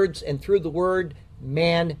words, and through the word,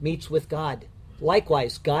 man meets with God.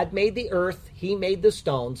 Likewise, God made the earth, he made the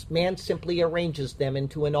stones, man simply arranges them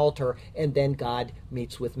into an altar, and then God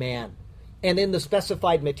meets with man. And in the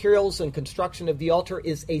specified materials and construction of the altar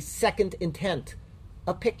is a second intent,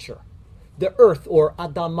 a picture. The earth, or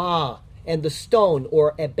Adamah, and the stone,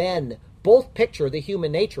 or Eben, both picture the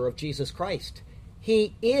human nature of Jesus Christ.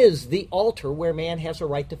 He is the altar where man has a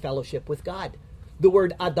right to fellowship with God. The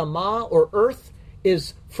word Adamah, or earth,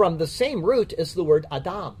 is from the same root as the word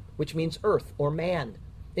Adam, which means earth or man.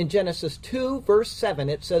 In Genesis 2, verse 7,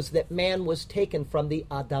 it says that man was taken from the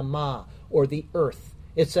Adamah, or the earth.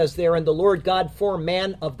 It says there, "And the Lord God formed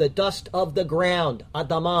man of the dust of the ground,"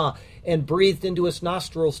 Adamah, "and breathed into his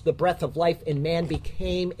nostrils the breath of life, and man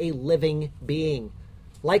became a living being."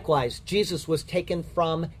 Likewise, Jesus was taken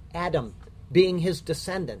from Adam, being his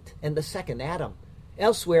descendant, and the second Adam.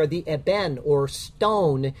 Elsewhere, the eben, or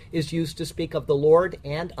stone, is used to speak of the Lord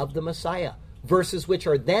and of the Messiah, verses which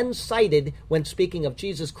are then cited when speaking of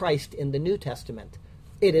Jesus Christ in the New Testament.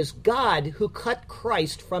 It is God who cut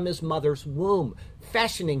Christ from his mother's womb,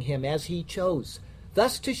 fashioning him as he chose.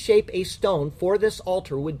 Thus, to shape a stone for this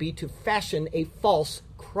altar would be to fashion a false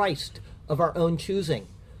Christ of our own choosing.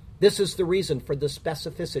 This is the reason for the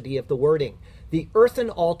specificity of the wording. The earthen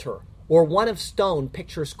altar, or one of stone,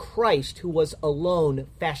 pictures Christ, who was alone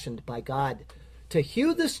fashioned by God. To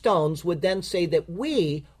hew the stones would then say that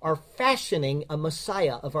we are fashioning a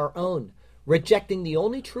Messiah of our own, rejecting the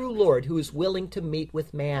only true Lord who is willing to meet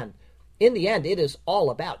with man. In the end, it is all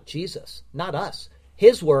about Jesus, not us.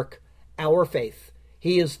 His work, our faith.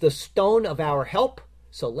 He is the stone of our help,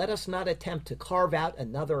 so let us not attempt to carve out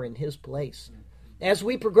another in his place. As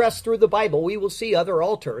we progress through the Bible, we will see other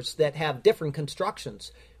altars that have different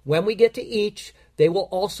constructions. When we get to each, they will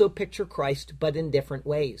also picture Christ, but in different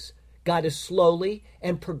ways. God is slowly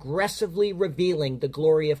and progressively revealing the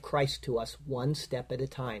glory of Christ to us, one step at a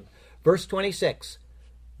time. Verse 26,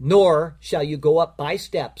 "Nor shall you go up by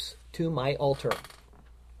steps to my altar."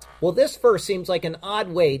 Well, this verse seems like an odd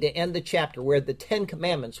way to end the chapter where the Ten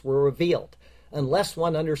Commandments were revealed. unless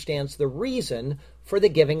one understands the reason for the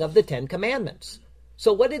giving of the Ten Commandments.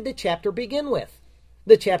 So what did the chapter begin with?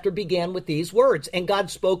 The chapter began with these words, and God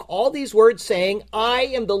spoke all these words, saying, I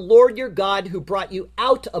am the Lord your God who brought you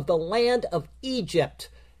out of the land of Egypt,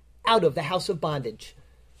 out of the house of bondage.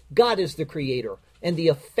 God is the creator and the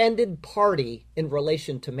offended party in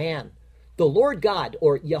relation to man. The Lord God,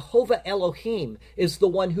 or Jehovah Elohim, is the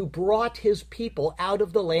one who brought his people out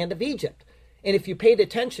of the land of Egypt. And if you paid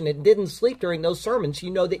attention and didn't sleep during those sermons, you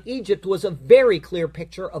know that Egypt was a very clear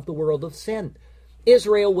picture of the world of sin.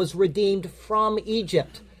 Israel was redeemed from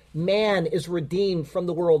Egypt. Man is redeemed from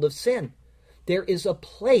the world of sin. There is a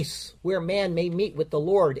place where man may meet with the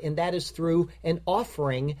Lord, and that is through an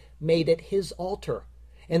offering made at his altar.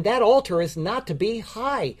 And that altar is not to be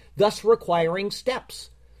high, thus requiring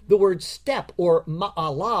steps. The word step, or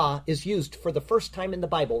ma'alah, is used for the first time in the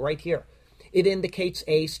Bible right here. It indicates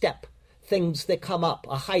a step, things that come up,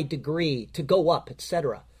 a high degree, to go up,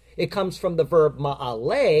 etc. It comes from the verb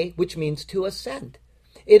ma'ale, which means to ascend.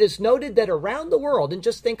 It is noted that around the world, and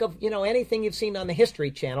just think of, anything you've seen on the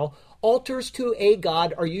History Channel, altars to a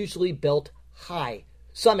god are usually built high,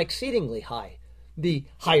 some exceedingly high. The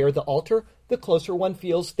higher the altar, the closer one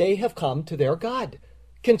feels they have come to their God.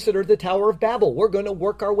 Consider the Tower of Babel. We're going to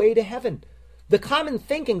work our way to heaven. The common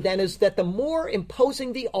thinking then is that the more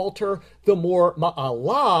imposing the altar, the more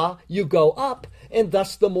ma'alah you go up, and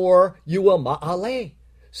thus the more you will ma'ale.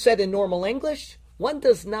 Said in normal English, one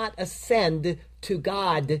does not ascend to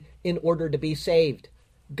God in order to be saved.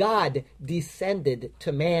 God descended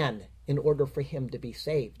to man in order for him to be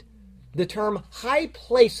saved. The term high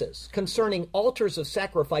places concerning altars of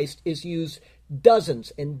sacrifice is used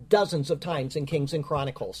dozens and dozens of times in Kings and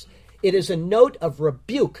Chronicles. It is a note of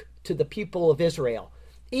rebuke to the people of Israel.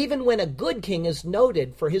 Even when a good king is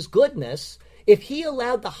noted for his goodness, if he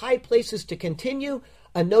allowed the high places to continue,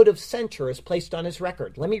 a note of censure is placed on his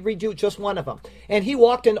record. Let me read you just one of them. And he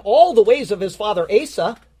walked in all the ways of his father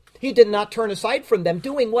Asa. He did not turn aside from them,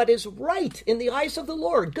 doing what is right in the eyes of the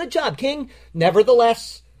Lord. Good job, king.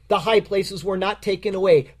 Nevertheless, the high places were not taken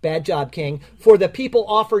away. Bad job, king. For the people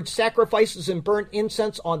offered sacrifices and burnt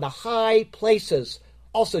incense on the high places.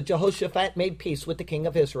 Also, Jehoshaphat made peace with the king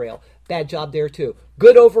of Israel. Bad job there, too.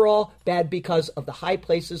 Good overall, bad because of the high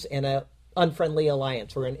places and an unfriendly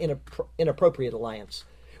alliance or an inappropriate alliance.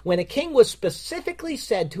 When a king was specifically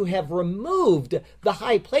said to have removed the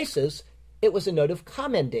high places, it was a note of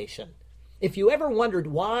commendation. If you ever wondered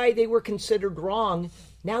why they were considered wrong,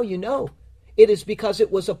 now you know. It is because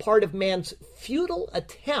it was a part of man's futile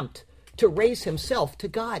attempt to raise himself to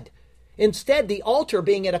God. Instead, the altar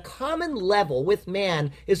being at a common level with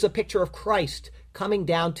man is a picture of Christ coming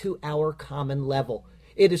down to our common level.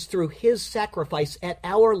 It is through his sacrifice at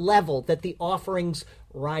our level that the offerings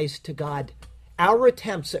rise to God. Our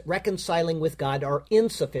attempts at reconciling with God are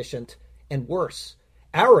insufficient, and worse,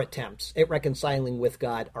 our attempts at reconciling with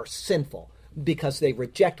God are sinful because they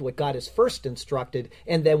reject what God has first instructed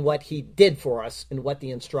and then what he did for us and what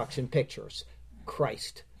the instruction pictures,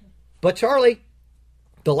 Christ. But Charlie,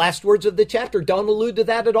 the last words of the chapter don't allude to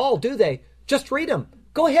that at all, do they? Just read them.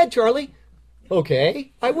 Go ahead, Charlie.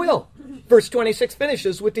 Okay, I will. Verse 26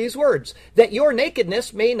 finishes with these words, that your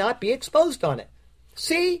nakedness may not be exposed on it.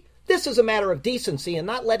 See, this is a matter of decency and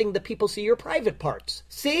not letting the people see your private parts.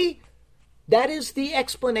 See, that is the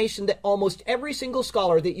explanation that almost every single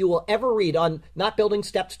scholar that you will ever read on not building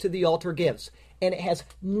steps to the altar gives. And it has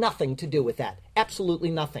nothing to do with that.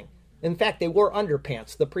 Absolutely nothing. In fact, they wore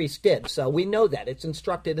underpants, the priest did, so we know that. It's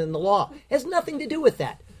instructed in the law. It has nothing to do with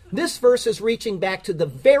that. This verse is reaching back to the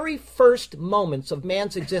very first moments of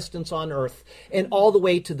man's existence on earth and all the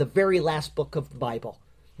way to the very last book of the Bible.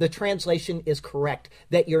 The translation is correct,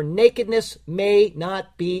 that your nakedness may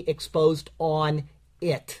not be exposed on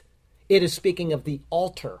it. It is speaking of the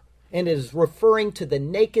altar, and it is referring to the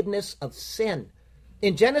nakedness of sin.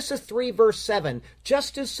 In Genesis 3, verse 7,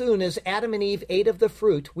 just as soon as Adam and Eve ate of the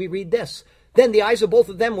fruit, we read this, then the eyes of both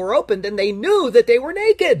of them were opened, and they knew that they were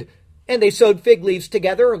naked. And they sewed fig leaves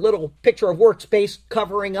together, a little picture of workspace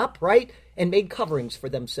covering up, right? And made coverings for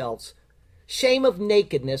themselves. Shame of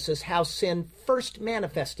nakedness is how sin first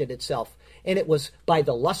manifested itself. And it was by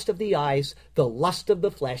the lust of the eyes, the lust of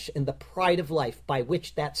the flesh, and the pride of life by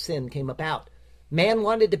which that sin came about. Man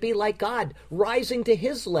wanted to be like God, rising to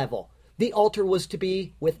his level. The altar was to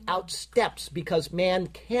be without steps because man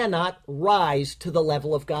cannot rise to the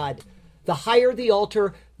level of God. The higher the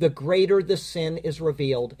altar, the greater the sin is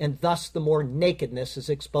revealed, and thus the more nakedness is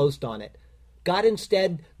exposed on it. God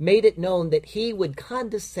instead made it known that he would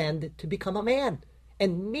condescend to become a man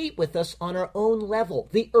and meet with us on our own level,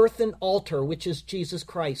 the earthen altar, which is Jesus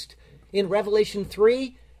Christ. In Revelation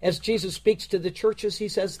 3, As Jesus speaks to the churches, he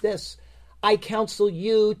says this, I counsel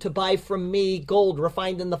you to buy from me gold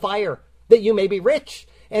refined in the fire, that you may be rich,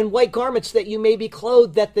 and white garments that you may be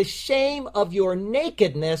clothed, that the shame of your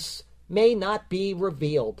nakedness may not be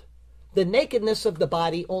revealed. The nakedness of the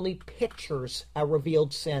body only pictures our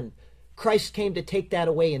revealed sin. Christ came to take that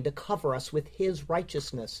away and to cover us with his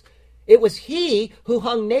righteousness. It was he who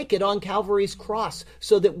hung naked on Calvary's cross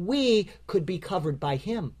so that we could be covered by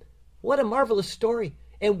him. What a marvelous story,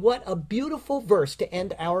 and what a beautiful verse to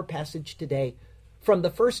end our passage today. From the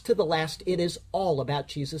first to the last, it is all about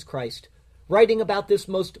Jesus Christ. Writing about this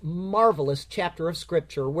most marvelous chapter of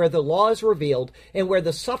Scripture, where the law is revealed and where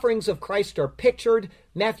the sufferings of Christ are pictured,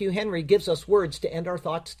 Matthew Henry gives us words to end our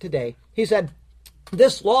thoughts today. He said,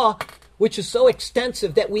 this law, which is so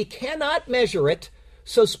extensive that we cannot measure it,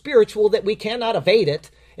 so spiritual that we cannot evade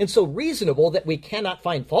it, and so reasonable that we cannot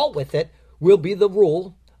find fault with it, will be the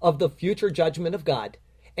rule of the future judgment of God,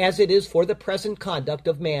 as it is for the present conduct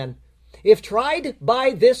of man. If tried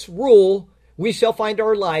by this rule, we shall find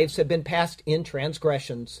our lives have been passed in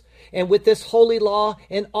transgressions, and with this holy law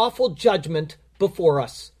an awful judgment before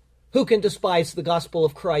us. Who can despise the gospel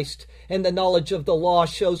of Christ? And the knowledge of the law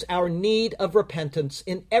shows our need of repentance.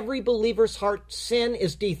 In every believer's heart, sin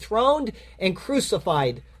is dethroned and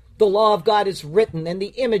crucified. The law of God is written and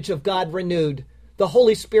the image of God renewed. The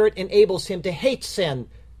Holy Spirit enables him to hate sin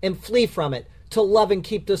and flee from it, to love and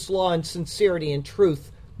keep this law in sincerity and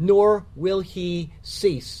truth, nor will he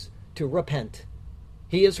cease to repent.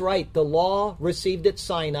 He is right. The law received at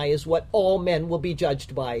Sinai is what all men will be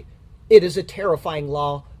judged by. It is a terrifying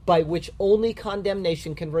law by which only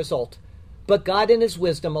condemnation can result. But God in his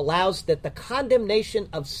wisdom allows that the condemnation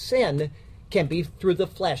of sin can be through the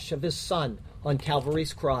flesh of his Son on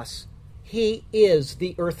Calvary's cross. He is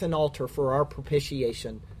the earthen altar for our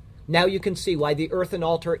propitiation. Now you can see why the earthen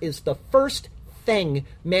altar is the first thing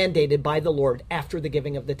mandated by the Lord after the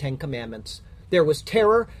giving of the Ten Commandments. There was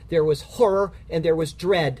terror, there was horror, and there was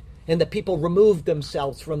dread, and the people removed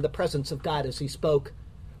themselves from the presence of God as he spoke.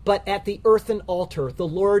 But at the earthen altar, the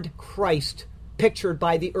Lord Christ, pictured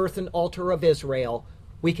by the earthen altar of Israel,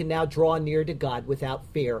 we can now draw near to God without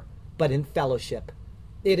fear, but in fellowship.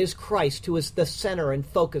 It is Christ who is the center and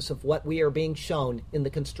focus of what we are being shown in the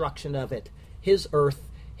construction of it. His earth,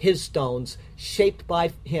 his stones, shaped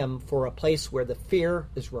by him for a place where the fear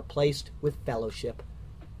is replaced with fellowship.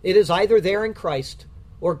 It is either there in Christ,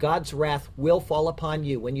 or God's wrath will fall upon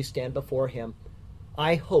you when you stand before him.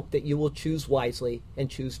 I hope that you will choose wisely and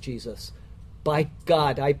choose Jesus. By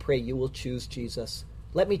God, I pray you will choose Jesus.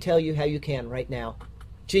 Let me tell you how you can right now.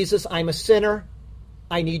 Jesus, I'm a sinner.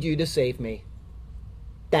 I need you to save me.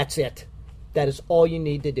 That's it. That is all you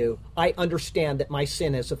need to do. I understand that my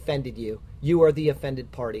sin has offended you. You are the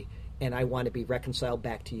offended party, and I want to be reconciled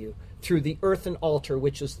back to you through the earthen altar,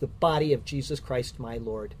 which is the body of Jesus Christ, my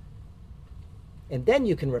Lord. And then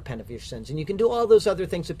you can repent of your sins, and you can do all those other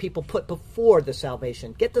things that people put before the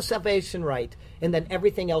salvation. Get the salvation right, and then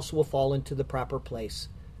everything else will fall into the proper place.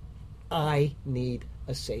 I need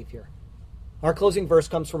a Savior. Our closing verse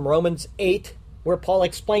comes from Romans 8, where Paul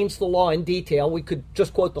explains the law in detail. We could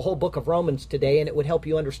just quote the whole book of Romans today, and it would help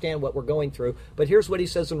you understand what we're going through. But here's what he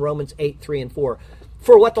says in Romans 8, 3 and 4.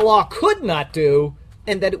 For what the law could not do,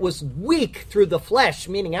 and that it was weak through the flesh,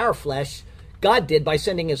 meaning our flesh, God did by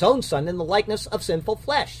sending his own Son in the likeness of sinful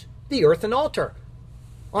flesh, the earthen altar.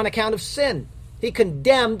 On account of sin, he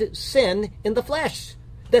condemned sin in the flesh,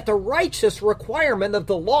 that the righteous requirement of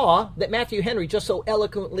the law that Matthew Henry just so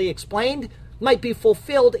eloquently explained might be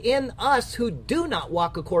fulfilled in us who do not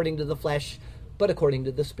walk according to the flesh, but according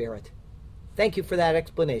to the Spirit. Thank you for that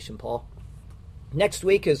explanation, Paul. Next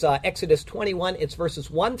week is Exodus 21. It's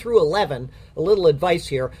verses 1 through 11. A little advice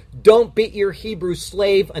here. Don't beat your Hebrew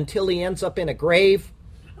slave until he ends up in a grave.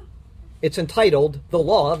 It's entitled, The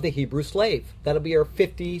Law of the Hebrew Slave. That'll be our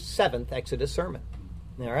 57th Exodus sermon.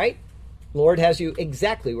 All right? The Lord has you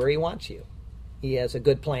exactly where he wants you. He has a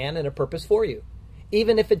good plan and a purpose for you.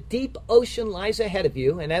 Even if a deep ocean lies ahead of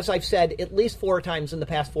you, and as I've said at least 4 times in the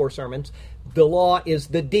past 4 sermons, the law is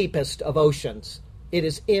the deepest of oceans. It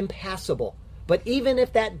is impassable. But even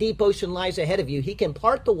if that deep ocean lies ahead of you, he can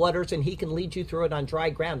part the waters and he can lead you through it on dry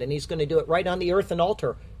ground. And he's going to do it right on the earthen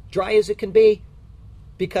altar, dry as it can be,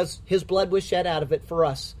 because his blood was shed out of it for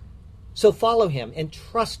us. So follow him and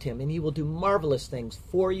trust him, and he will do marvelous things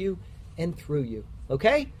for you and through you.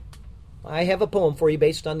 Okay? I have a poem for you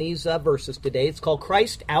based on these verses today. It's called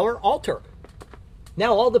Christ, Our Altar.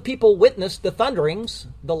 Now all the people witnessed the thunderings,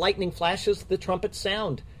 the lightning flashes, the trumpet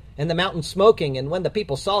sound, and the mountain smoking, and when the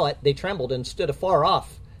people saw it, they trembled and stood afar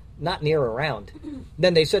off. not near around.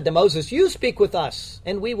 Then they said to Moses, "You speak with us,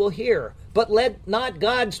 and we will hear. But let not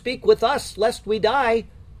God speak with us, lest we die.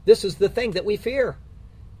 This is the thing that we fear."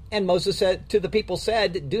 And Moses said to the people,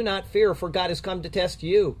 "Do not fear, for God has come to test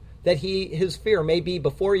you, that his fear may be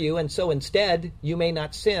before you, and so instead you may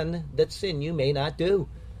not sin, that sin you may not do."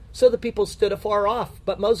 So the people stood afar off,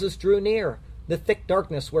 but Moses drew near, the thick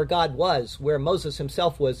darkness where God was, where Moses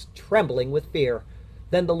himself was trembling with fear.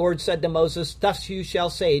 Then the Lord said to Moses, "Thus you shall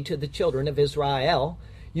say to the children of Israel,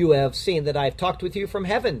 you have seen that I have talked with you from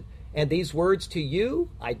heaven, and these words to you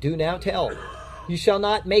I do now tell. You shall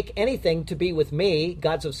not make anything to be with me,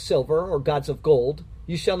 gods of silver or gods of gold.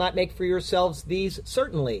 You shall not make for yourselves these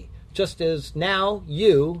certainly, just as now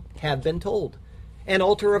you have been told. An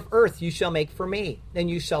altar of earth you shall make for me, and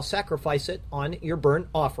you shall sacrifice it on your burnt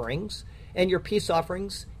offerings, and your peace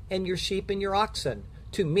offerings, and your sheep and your oxen.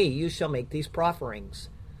 To me you shall make these offerings.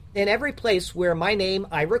 In every place where my name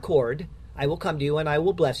I record, I will come to you and I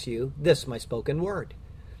will bless you, this my spoken word.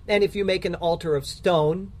 And if you make an altar of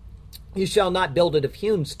stone, you shall not build it of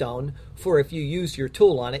hewn stone, for if you use your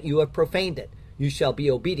tool on it, you have profaned it. You shall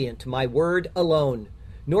be obedient to my word alone.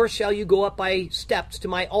 Nor shall you go up by steps to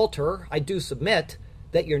my altar, I do submit,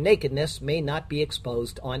 that your nakedness may not be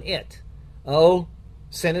exposed on it. Oh,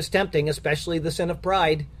 sin is tempting, especially the sin of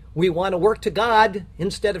pride. We want to work to God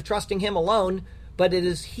instead of trusting him alone, but it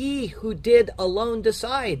is he who did alone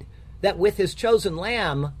decide that with his chosen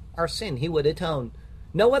lamb, our sin he would atone.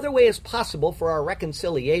 No other way is possible for our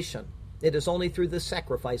reconciliation. It is only through the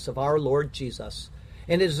sacrifice of our Lord Jesus.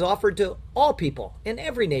 And it is offered to all people in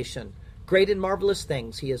every nation. Great and marvelous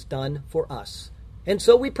things he has done for us. And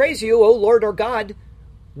so we praise you, O Lord our God.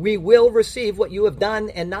 We will receive what you have done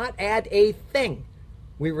and not add a thing.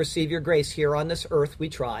 We receive your grace here on this earth we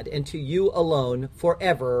trod, and to you alone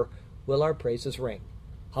forever will our praises ring.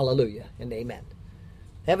 Hallelujah and amen.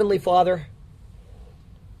 Heavenly Father,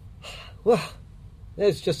 well,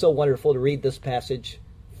 it's just so wonderful to read this passage.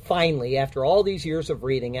 Finally, after all these years of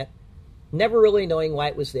reading it, never really knowing why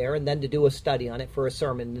it was there, and then to do a study on it for a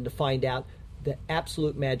sermon and to find out the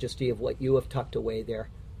absolute majesty of what you have tucked away there.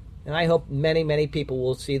 And I hope many, many people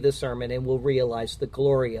will see this sermon and will realize the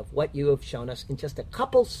glory of what you have shown us in just a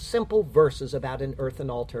couple simple verses about an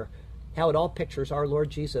earthen altar, how it all pictures our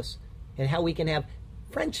Lord Jesus, and how we can have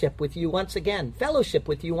friendship with you once again, fellowship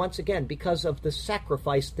with you once again, because of the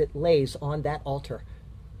sacrifice that lays on that altar.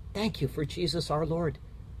 Thank you for Jesus our Lord.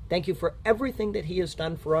 Thank you for everything that he has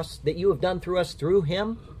done for us, that you have done through us through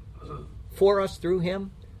him, for us through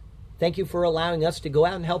him. Thank you for allowing us to go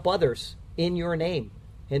out and help others in your name,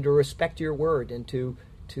 and to respect your word, and to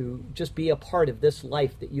just be a part of this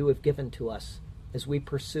life that you have given to us as we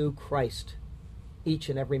pursue Christ each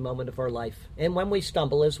and every moment of our life. And when we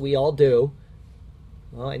stumble, as we all do,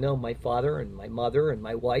 well, I know my father and my mother and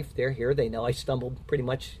my wife, they're here. They know I stumble pretty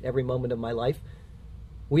much every moment of my life.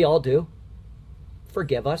 We all do.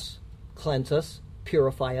 Forgive us, cleanse us,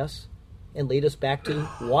 purify us, and lead us back to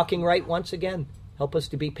walking right once again. Help us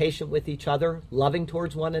to be patient with each other, loving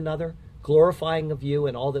towards one another, glorifying of you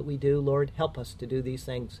in all that we do, Lord. Help us to do these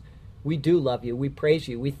things. We do love you. We praise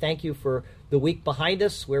you. We thank you for the week behind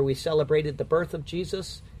us where we celebrated the birth of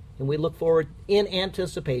Jesus, and we look forward in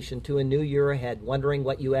anticipation to a new year ahead, wondering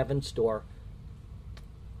what you have in store.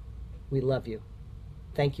 We love you.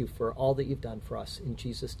 Thank you for all that you've done for us. In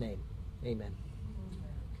Jesus' name, amen.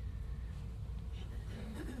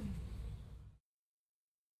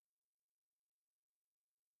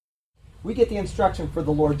 We get the instruction for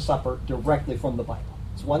the Lord's Supper directly from the Bible.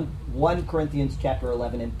 It's 1 Corinthians chapter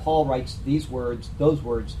 11, and Paul writes those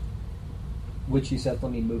words, which he says,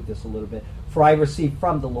 let me move this a little bit. For I received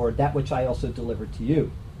from the Lord that which I also delivered to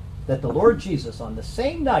you, that the Lord Jesus, on the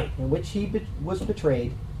same night in which he was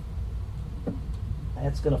betrayed,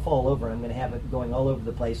 that's going to fall over, I'm going to have it going all over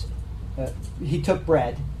the place, he took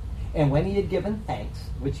bread, and when he had given thanks,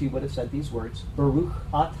 which he would have said these words, Baruch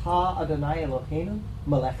atah Adonai Eloheinu,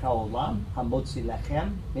 melech haolam, hamotzi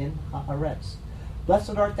lechem min haaretz.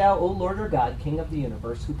 Blessed art thou, O Lord our God, King of the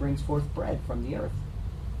universe, who brings forth bread from the earth.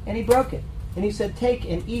 And he broke it, and he said, take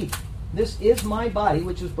and eat. This is my body,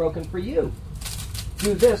 which is broken for you.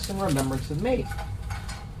 Do this in remembrance of me.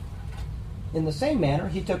 In the same manner,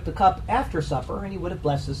 he took the cup after supper, and he would have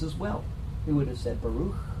blessed this as well. He would have said,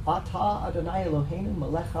 Baruch atah Adonai Eloheinu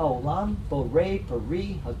melech haolam borei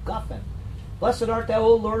peri hagafen. Blessed art thou,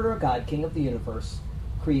 O Lord our God, King of the universe,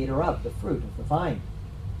 creator of the fruit of the vine.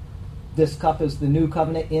 This cup is the new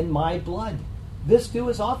covenant in my blood. This do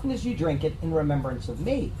as often as you drink it in remembrance of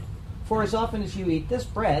me. For as often as you eat this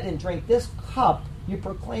bread and drink this cup, you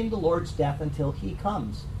proclaim the Lord's death until he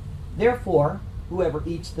comes. Therefore, Whoever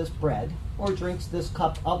eats this bread or drinks this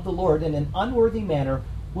cup of the Lord in an unworthy manner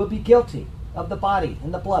will be guilty of the body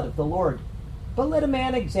and the blood of the Lord. But let a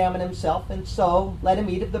man examine himself, and so let him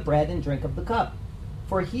eat of the bread and drink of the cup.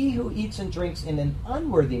 For he who eats and drinks in an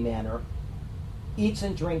unworthy manner eats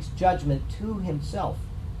and drinks judgment to himself,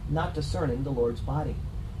 not discerning the Lord's body.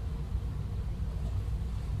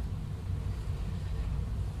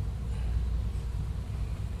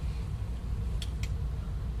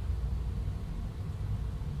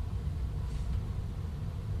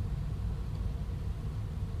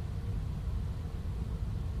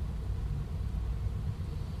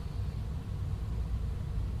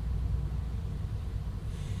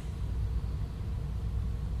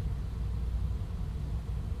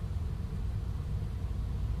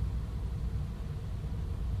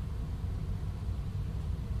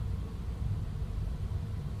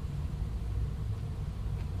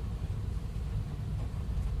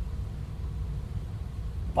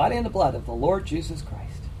 Body and the blood of the Lord Jesus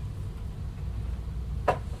Christ.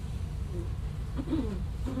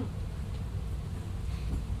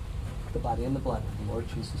 The body and the blood of the Lord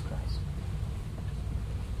Jesus Christ.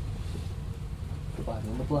 The body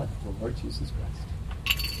and the blood of the Lord Jesus Christ.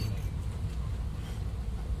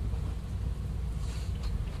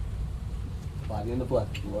 The body and the blood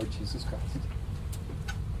of the Lord Jesus Christ.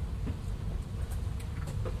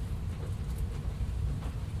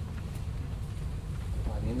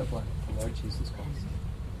 In the blood of the Lord Jesus Christ.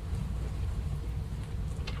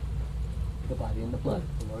 The body and the blood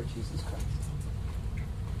of the Lord Jesus Christ.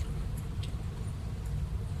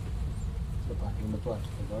 The body and the blood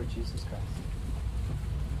of the Lord Jesus Christ.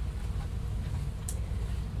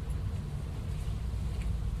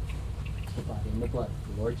 The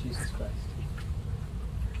body and the blood of the Lord Jesus Christ.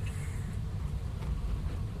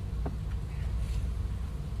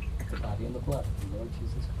 The body and the blood of the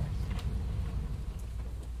Lord Jesus Christ.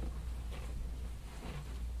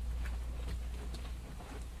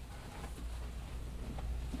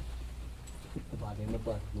 In the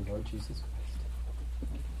blood of the Lord Jesus Christ.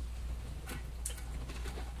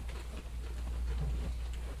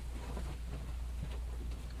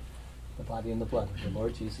 The body and the blood of the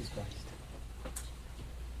Lord Jesus Christ.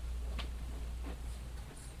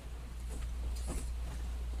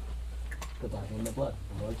 The body and the blood of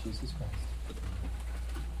the Lord Jesus Christ.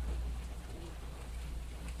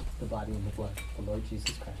 The body and the blood of the Lord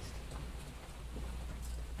Jesus Christ.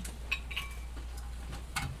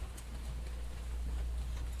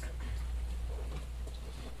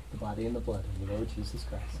 The body and the blood of the Lord Jesus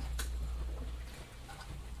Christ.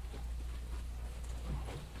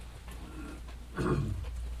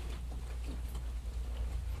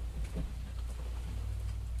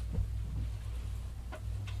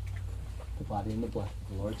 The body and the blood of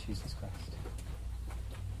the Lord Jesus Christ.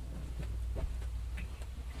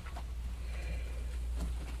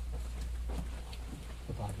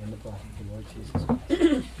 The body and the blood of the Lord Jesus Christ.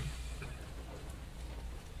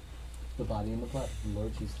 The body and the blood of the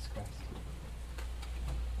Lord Jesus Christ.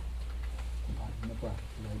 The body and the blood of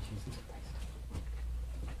the Lord Jesus Christ.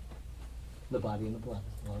 The body and the blood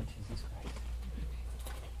of the Lord Jesus Christ.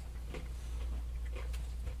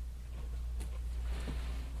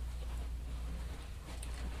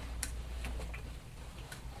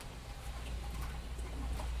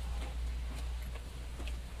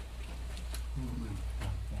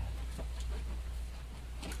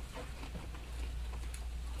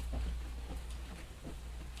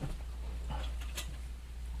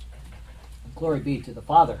 Glory be to the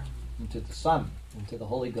Father, and to the Son, and to the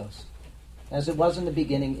Holy Ghost, as it was in the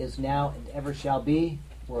beginning, is now, and ever shall be,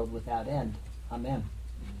 world without end. Amen.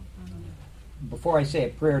 Before I say a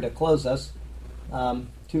prayer to close us,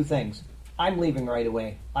 two things. I'm leaving right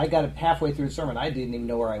away. I got it halfway through the sermon. I didn't even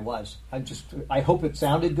know where I was. I hope it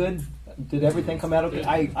sounded good. Did everything come out okay?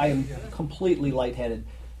 I am completely lightheaded.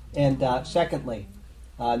 And secondly,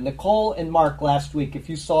 Nicole and Mark last week, if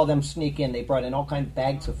you saw them sneak in, they brought in all kinds of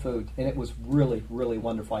bags of food, and it was really, really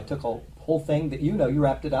wonderful. I took a whole thing that you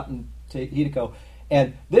wrapped it up into Hideko.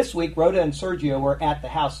 And this week, Rhoda and Sergio were at the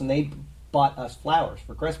house, and they bought us flowers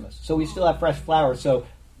for Christmas. So we still have fresh flowers. So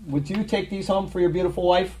would you take these home for your beautiful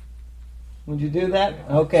wife? Would you do that?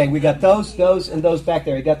 Okay, we got those, and those back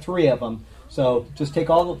there. We got 3 of them. So just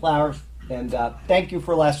take all the flowers. And thank you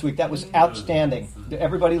for last week. That was outstanding. Did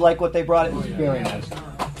everybody like what they brought? It was very nice.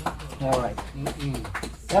 All right.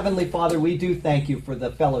 Heavenly Father, we do thank you for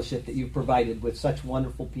the fellowship that you've provided with such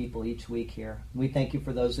wonderful people each week here. We thank you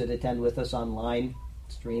for those that attend with us online,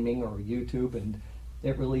 streaming, or YouTube, and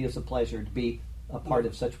it really is a pleasure to be a part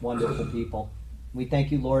of such wonderful people. We thank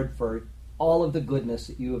you, Lord, for all of the goodness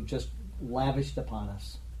that you have just lavished upon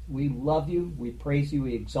us. We love you. We praise you.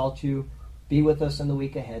 We exalt you. Be with us in the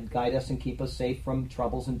week ahead. Guide us and keep us safe from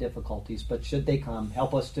troubles and difficulties. But should they come,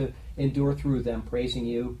 help us to endure through them, praising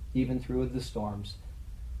you even through the storms.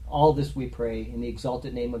 All this we pray in the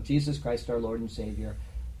exalted name of Jesus Christ, our Lord and Savior.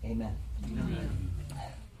 Amen. Amen.